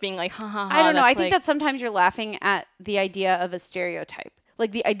 versus just being like, ha ha ha. I don't know. I think that sometimes you're laughing at the idea of a stereotype,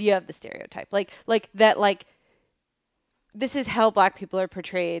 like the idea of the stereotype, like that, like this is how black people are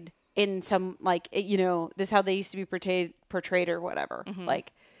portrayed in some, like, you know, this is how they used to be portrayed or whatever. Mm-hmm.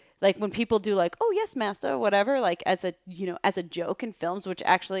 Like when people do like, oh yes, master, whatever, like as a, you know, as a joke in films, which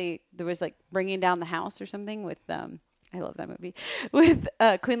actually there was like Bringing Down the House or something with I love that movie with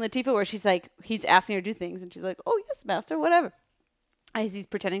Queen Latifah, where she's like, he's asking her to do things and she's like, oh yes, master, whatever. As he's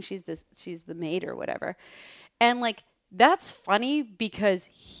pretending she's the maid or whatever. And like, that's funny because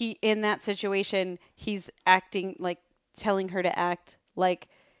he, in that situation, he's acting like, telling her to act like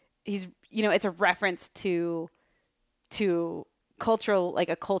he's, you know, it's a reference to cultural, like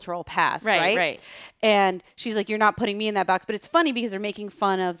a cultural past, right? And she's like, you're not putting me in that box. But it's funny because they're making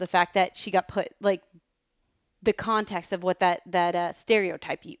fun of the fact that she got put, like, the context of what that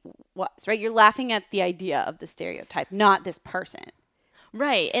stereotype was, right? You're laughing at the idea of the stereotype, not this person.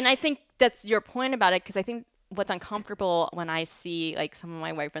 Right. And I think that's your point about it, because I think what's uncomfortable when I see like some of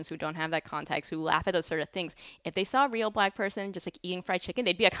my white friends who don't have that context, who laugh at those sort of things, if they saw a real black person just like eating fried chicken,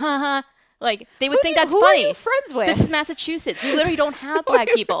 they'd be like, ha ha. Like, they would think that's funny. Who are you friends with? This is Massachusetts. We literally don't have black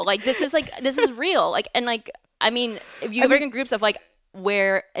people. Like, this is real. Like, and like, I mean, if you work in groups of like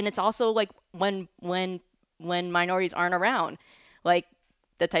where, and it's also like when minorities aren't around, like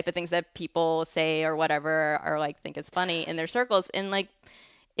the type of things that people say or whatever, or like think it's funny in their circles. And like,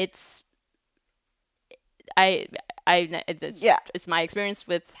 it's my experience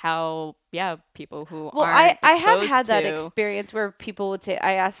with how people who Well, aren't I have exposed had that to- experience where people would say,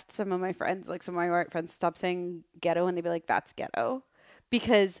 I asked some of my friends, like some of my white friends, to stop saying ghetto, and they'd be like, that's ghetto.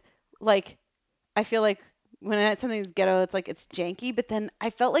 Because, like, I feel like when something's ghetto, it's like it's janky. But then I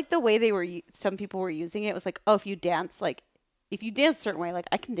felt like the way some people were using it was like, oh, if you dance a certain way, like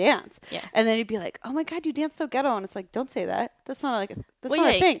I can dance. Yeah. And then you'd be like, oh my God, you dance so ghetto. And it's like, don't say that. That's not Well, not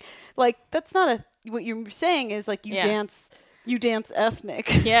yeah. a thing. Like, that's not what you're saying is like you dance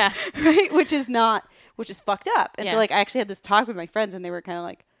ethnic. Yeah. Right? Which is fucked up. And Yeah. so like I actually had this talk with my friends and they were kind of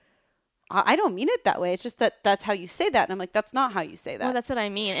like, I don't mean it that way. It's just that's how you say that. And I'm like, that's not how you say that. Well, that's what I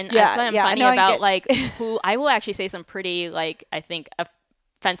mean, and Yeah, that's what I'm yeah, funny no, I about. get- Like, who I will actually say some pretty, like, I think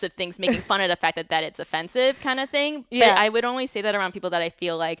offensive things, making fun of the fact that it's offensive kind of thing. Yeah. But I would only say that around people that I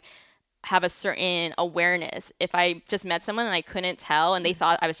feel like have a certain awareness. If I just met someone and I couldn't tell, and they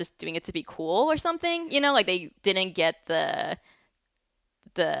thought I was just doing it to be cool or something, like they didn't get the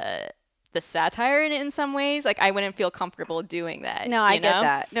satire in it in some ways, like I wouldn't feel comfortable doing that. No, I get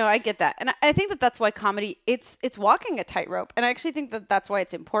that. No, I get that. And I think that's why comedy, it's walking a tightrope. And I actually think that's why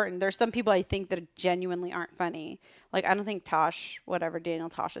it's important. There's some people I think that genuinely aren't funny. Like, I don't think Daniel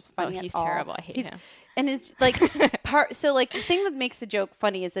Tosh is funny he's at all. terrible. I hate him. And is like so like the thing that makes the joke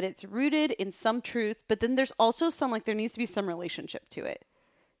funny is that it's rooted in some truth, but then there's also some, like, there needs to be some relationship to it.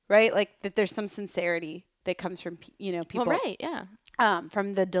 Right? Like that there's some sincerity that comes from people. Well, right, yeah.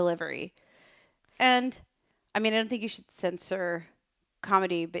 From the delivery. And I mean, I don't think you should censor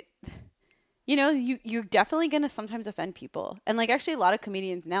comedy, but you're definitely going to sometimes offend people. And like actually a lot of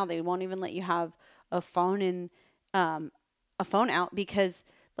comedians now, they won't even let you have a phone out because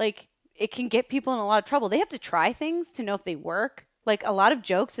like it can get people in a lot of trouble. They have to try things to know if they work. Like a lot of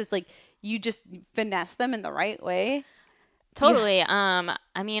jokes is like you just finesse them in the right way. Totally. Yeah.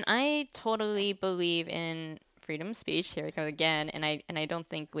 I mean, I totally believe in freedom of speech. Here we go again, and I don't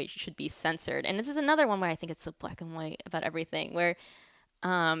think we should be censored. And this is another one where I think it's so black and white about everything. Where,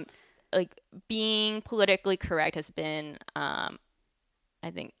 like being politically correct has been, I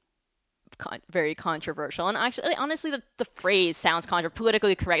think, very controversial. And actually, honestly, the phrase sounds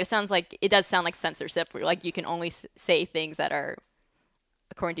politically correct. It does sound like censorship, where like you can only say things that are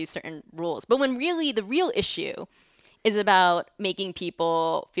according to certain rules. But when really the real issue is about making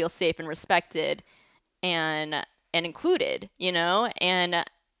people feel safe and respected and included, and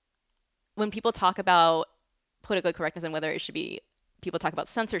when people talk about political correctness and whether it should be, people talk about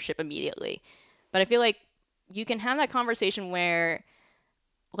censorship immediately. But I feel like you can have that conversation where,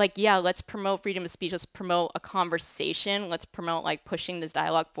 like, yeah, let's promote freedom of speech. Let's promote a conversation. Let's promote, like, pushing this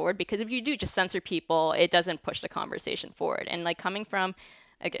dialogue forward. Because if you do just censor people, it doesn't push the conversation forward. And, like, coming from,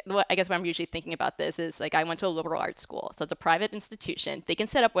 I guess what I'm usually thinking about this is, like, I went to a liberal arts school. So it's a private institution. They can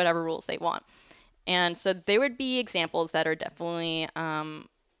set up whatever rules they want. And so there would be examples that are definitely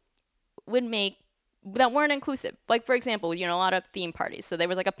that weren't inclusive. Like, for example, a lot of theme parties. So there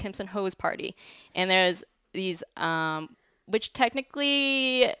was like a Pimps and Hoes party. And there's these, which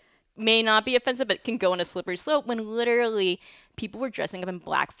technically may not be offensive, but can go on a slippery slope when literally people were dressing up in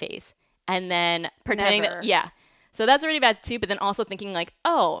blackface and then pretending Never. that, yeah. So that's already bad too, but then also thinking like,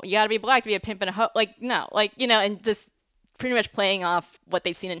 oh, you gotta be black to be a pimp and a hoe. Like, no, like, and just pretty much playing off what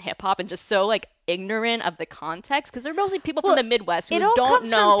they've seen in hip hop and just so like ignorant of the context, because they're mostly people from the Midwest who don't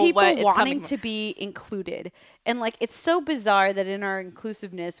know what it's wanting coming from. to be included, and like it's so bizarre that in our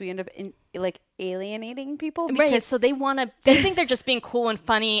inclusiveness we end up like alienating people because Right, so they think they're just being cool and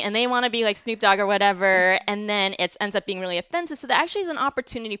funny, and they want to be like Snoop Dogg or whatever, and then it ends up being really offensive. So that actually is an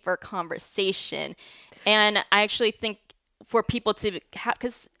opportunity for a conversation, and I actually think for people to have,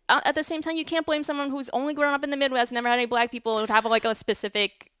 because at the same time, you can't blame someone who's only grown up in the Midwest, never had any black people, who have like a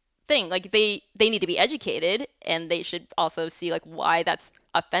specific thing. Like they need to be educated, and they should also see like why that's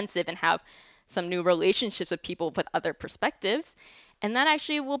offensive and have some new relationships with people with other perspectives. And that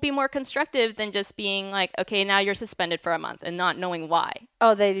actually will be more constructive than just being like, okay, now you're suspended for a month and not knowing why.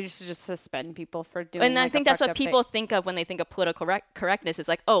 Oh, they used to just suspend people for doing. And like I think that's what people think of when they think of political correctness. Is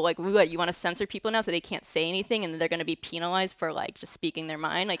like, oh, like what, you want to censor people now so they can't say anything, and they're going to be penalized for like just speaking their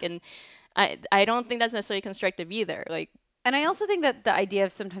mind. Like, and I don't think that's necessarily constructive either. Like, and I also think that the idea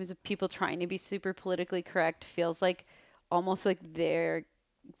of sometimes of people trying to be super politically correct feels like almost like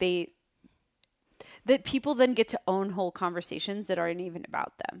that people then get to own whole conversations that aren't even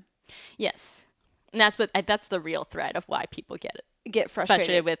about them. Yes. And that's the real threat of why people Get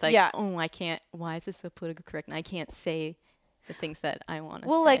frustrated with like, yeah. oh, I can't, why is this so politically correct? And I can't say the things that I want to say.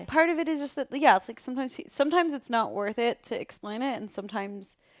 Well, like part of it is just that, yeah, it's like sometimes it's not worth it to explain it. And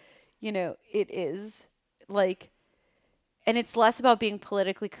sometimes, it is like, and it's less about being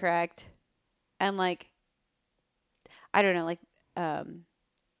politically correct and like I don't know, like, I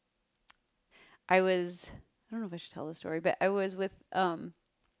don't know if I should tell the story, but I was with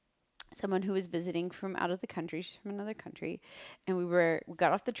someone who was visiting from out of the country. She's from another country. And we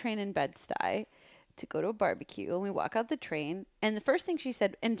got off the train in Bed-Stuy to go to a barbecue. And we walk out the train. And the first thing she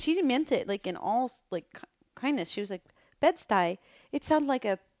said, and she meant it like in all like kindness, she was like, Bed-Stuy, it sounds like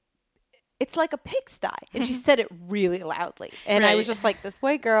it's like a pigsty. And she said it really loudly. And I was just like, this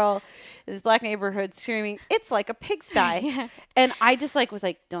white girl in this black neighborhood screaming, it's like a pigsty. Yeah. And I just like was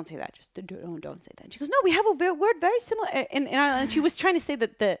like, don't say that. Just don't say that. And she goes, no, we have a word very similar. And she was trying to say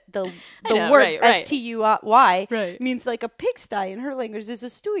that the word right. S-T-U-Y means like a pigsty in her language is a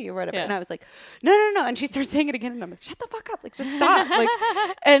stewie or whatever. Yeah. And I was like, no. And she starts saying it again. And I'm like, shut the fuck up. Like, just stop. Like,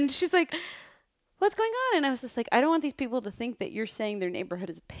 and she's like, what's going on? And I was just like, I don't want these people to think that you're saying their neighborhood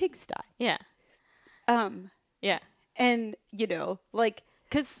is a pigsty. Yeah. Yeah. And you know, like,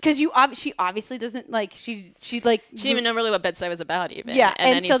 because she obviously doesn't like she didn't even know really what Bed-Stuy was about even. Yeah.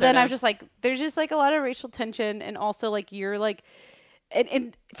 And so then I was just like, there's just like a lot of racial tension, and also like you're like,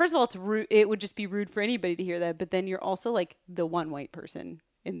 and first of all, it's rude. It would just be rude for anybody to hear that. But then you're also like the one white person.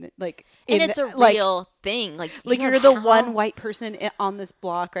 And it's a real thing. Like you're the one white person on this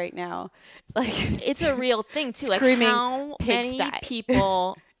block right now. Like, it's a real thing too. Like, how many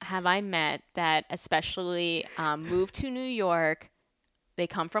people have I met that especially moved to New York? They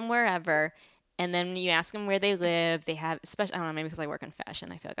come from wherever, and then when you ask them where they live, they have, especially, I don't know, maybe because I work in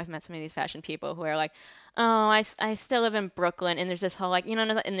fashion, I feel like I've met some of these fashion people who are like, oh, I still live in Brooklyn, and there's this whole like, you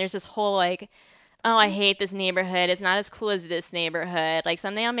know, and there's this whole like, oh, I hate this neighborhood. It's not as cool as this neighborhood. Like,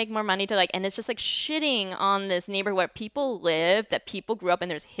 someday I'll make more money to like, and it's just like shitting on this neighborhood where people live, that people grew up, and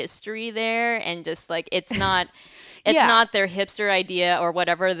there's history there, and just like, it's not, not their hipster idea or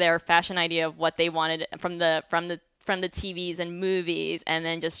whatever their fashion idea of what they wanted from the TVs and movies, and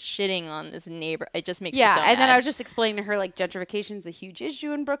then just shitting on this neighbor. It just makes me so mad. And then I was just explaining to her like gentrification is a huge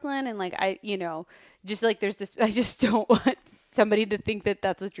issue in Brooklyn, and like I, you know, just like there's this. I just don't want somebody to think that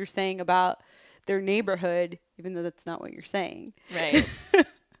that's what you're saying about their neighborhood, even though that's not what you're saying. Right.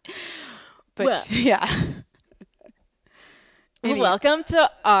 But well, yeah. Anyway. Welcome to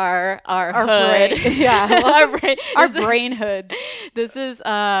our hood. Brain. Yeah. Our brain hood. This is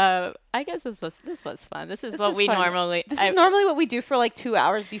I guess this was fun. This is what we fun. Normally This is normally what we do for like 2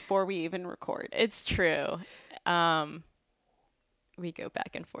 hours before we even record. It's true. We go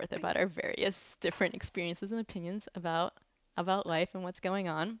back and forth about our various different experiences and opinions about life and what's going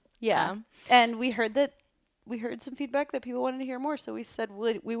on. Yeah. And we heard some feedback that people wanted to hear more, so we said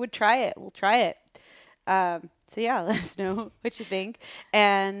we would try it. We'll try it. So yeah, let us know what you think.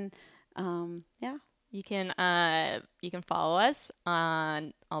 And yeah. You can follow us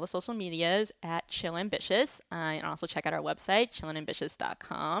on all the social medias at Chill Ambitious. And also check out our website,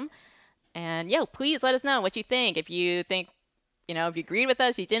 chillandambitious.com. And yeah, please let us know what you think. If you think, you know, if you agreed with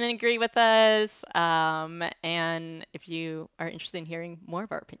us, you didn't agree with us, and if you are interested in hearing more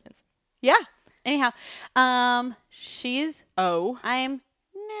of our opinions. Yeah. Anyhow, she's O. I'm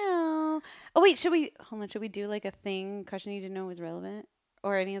no. Oh wait, should we do like a question you didn't know was relevant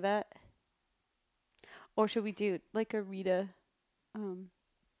or any of that? Or should we do like a Rita?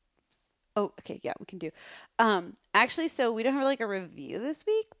 Oh, okay, yeah, we can do. Actually, so we don't have like a review this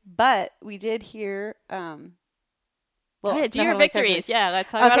week, but we did hear. Well, yeah, do your victories. Yeah,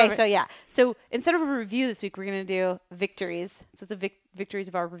 let's talk about it. Okay, so yeah. So instead of a review this week, we're going to do victories. So it's the victories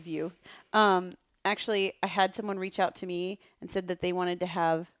of our review. Actually, I had someone reach out to me and said that they wanted to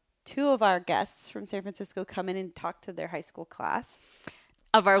have 2 of our guests from San Francisco come in and talk to their high school class.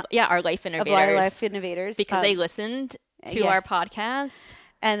 Of our Life Innovators. Of our Life Innovators. Because they listened to our podcast.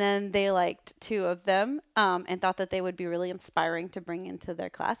 And then they liked 2 of them and thought that they would be really inspiring to bring into their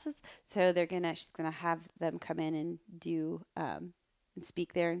classes. So she's gonna have them come in and do and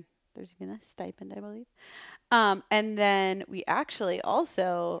speak there. There's even a stipend, I believe. And then we actually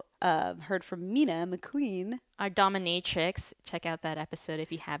also heard from Mina McQueen, our dominatrix. Check out that episode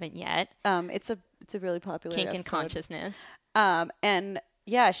if you haven't yet. It's a really popular Kink episode. and Consciousness. And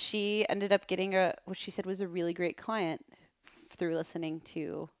yeah, she ended up getting what she said was a really great client through listening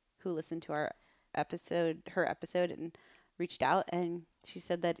to her episode and reached out, and she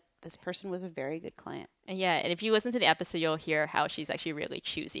said that this person was a very good client. And yeah, and if you listen to the episode, you'll hear how she's actually really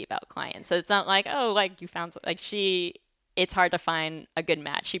choosy about clients. So it's not like, oh, like you found it's hard to find a good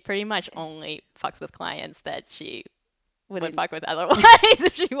match. She pretty much only fucks with clients that she would fuck with otherwise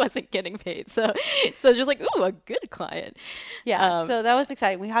if she wasn't getting paid. So just like, ooh, a good client. Yeah. So that was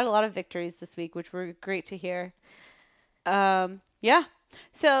exciting. We had a lot of victories this week, which were great to hear. Yeah.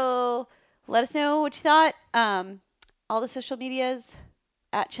 So let us know what you thought. All the social medias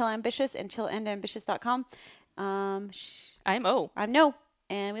at Chill Ambitious and chillandambitious.com. I'm I'm O. No,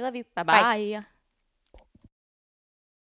 and we love you. Bye-bye.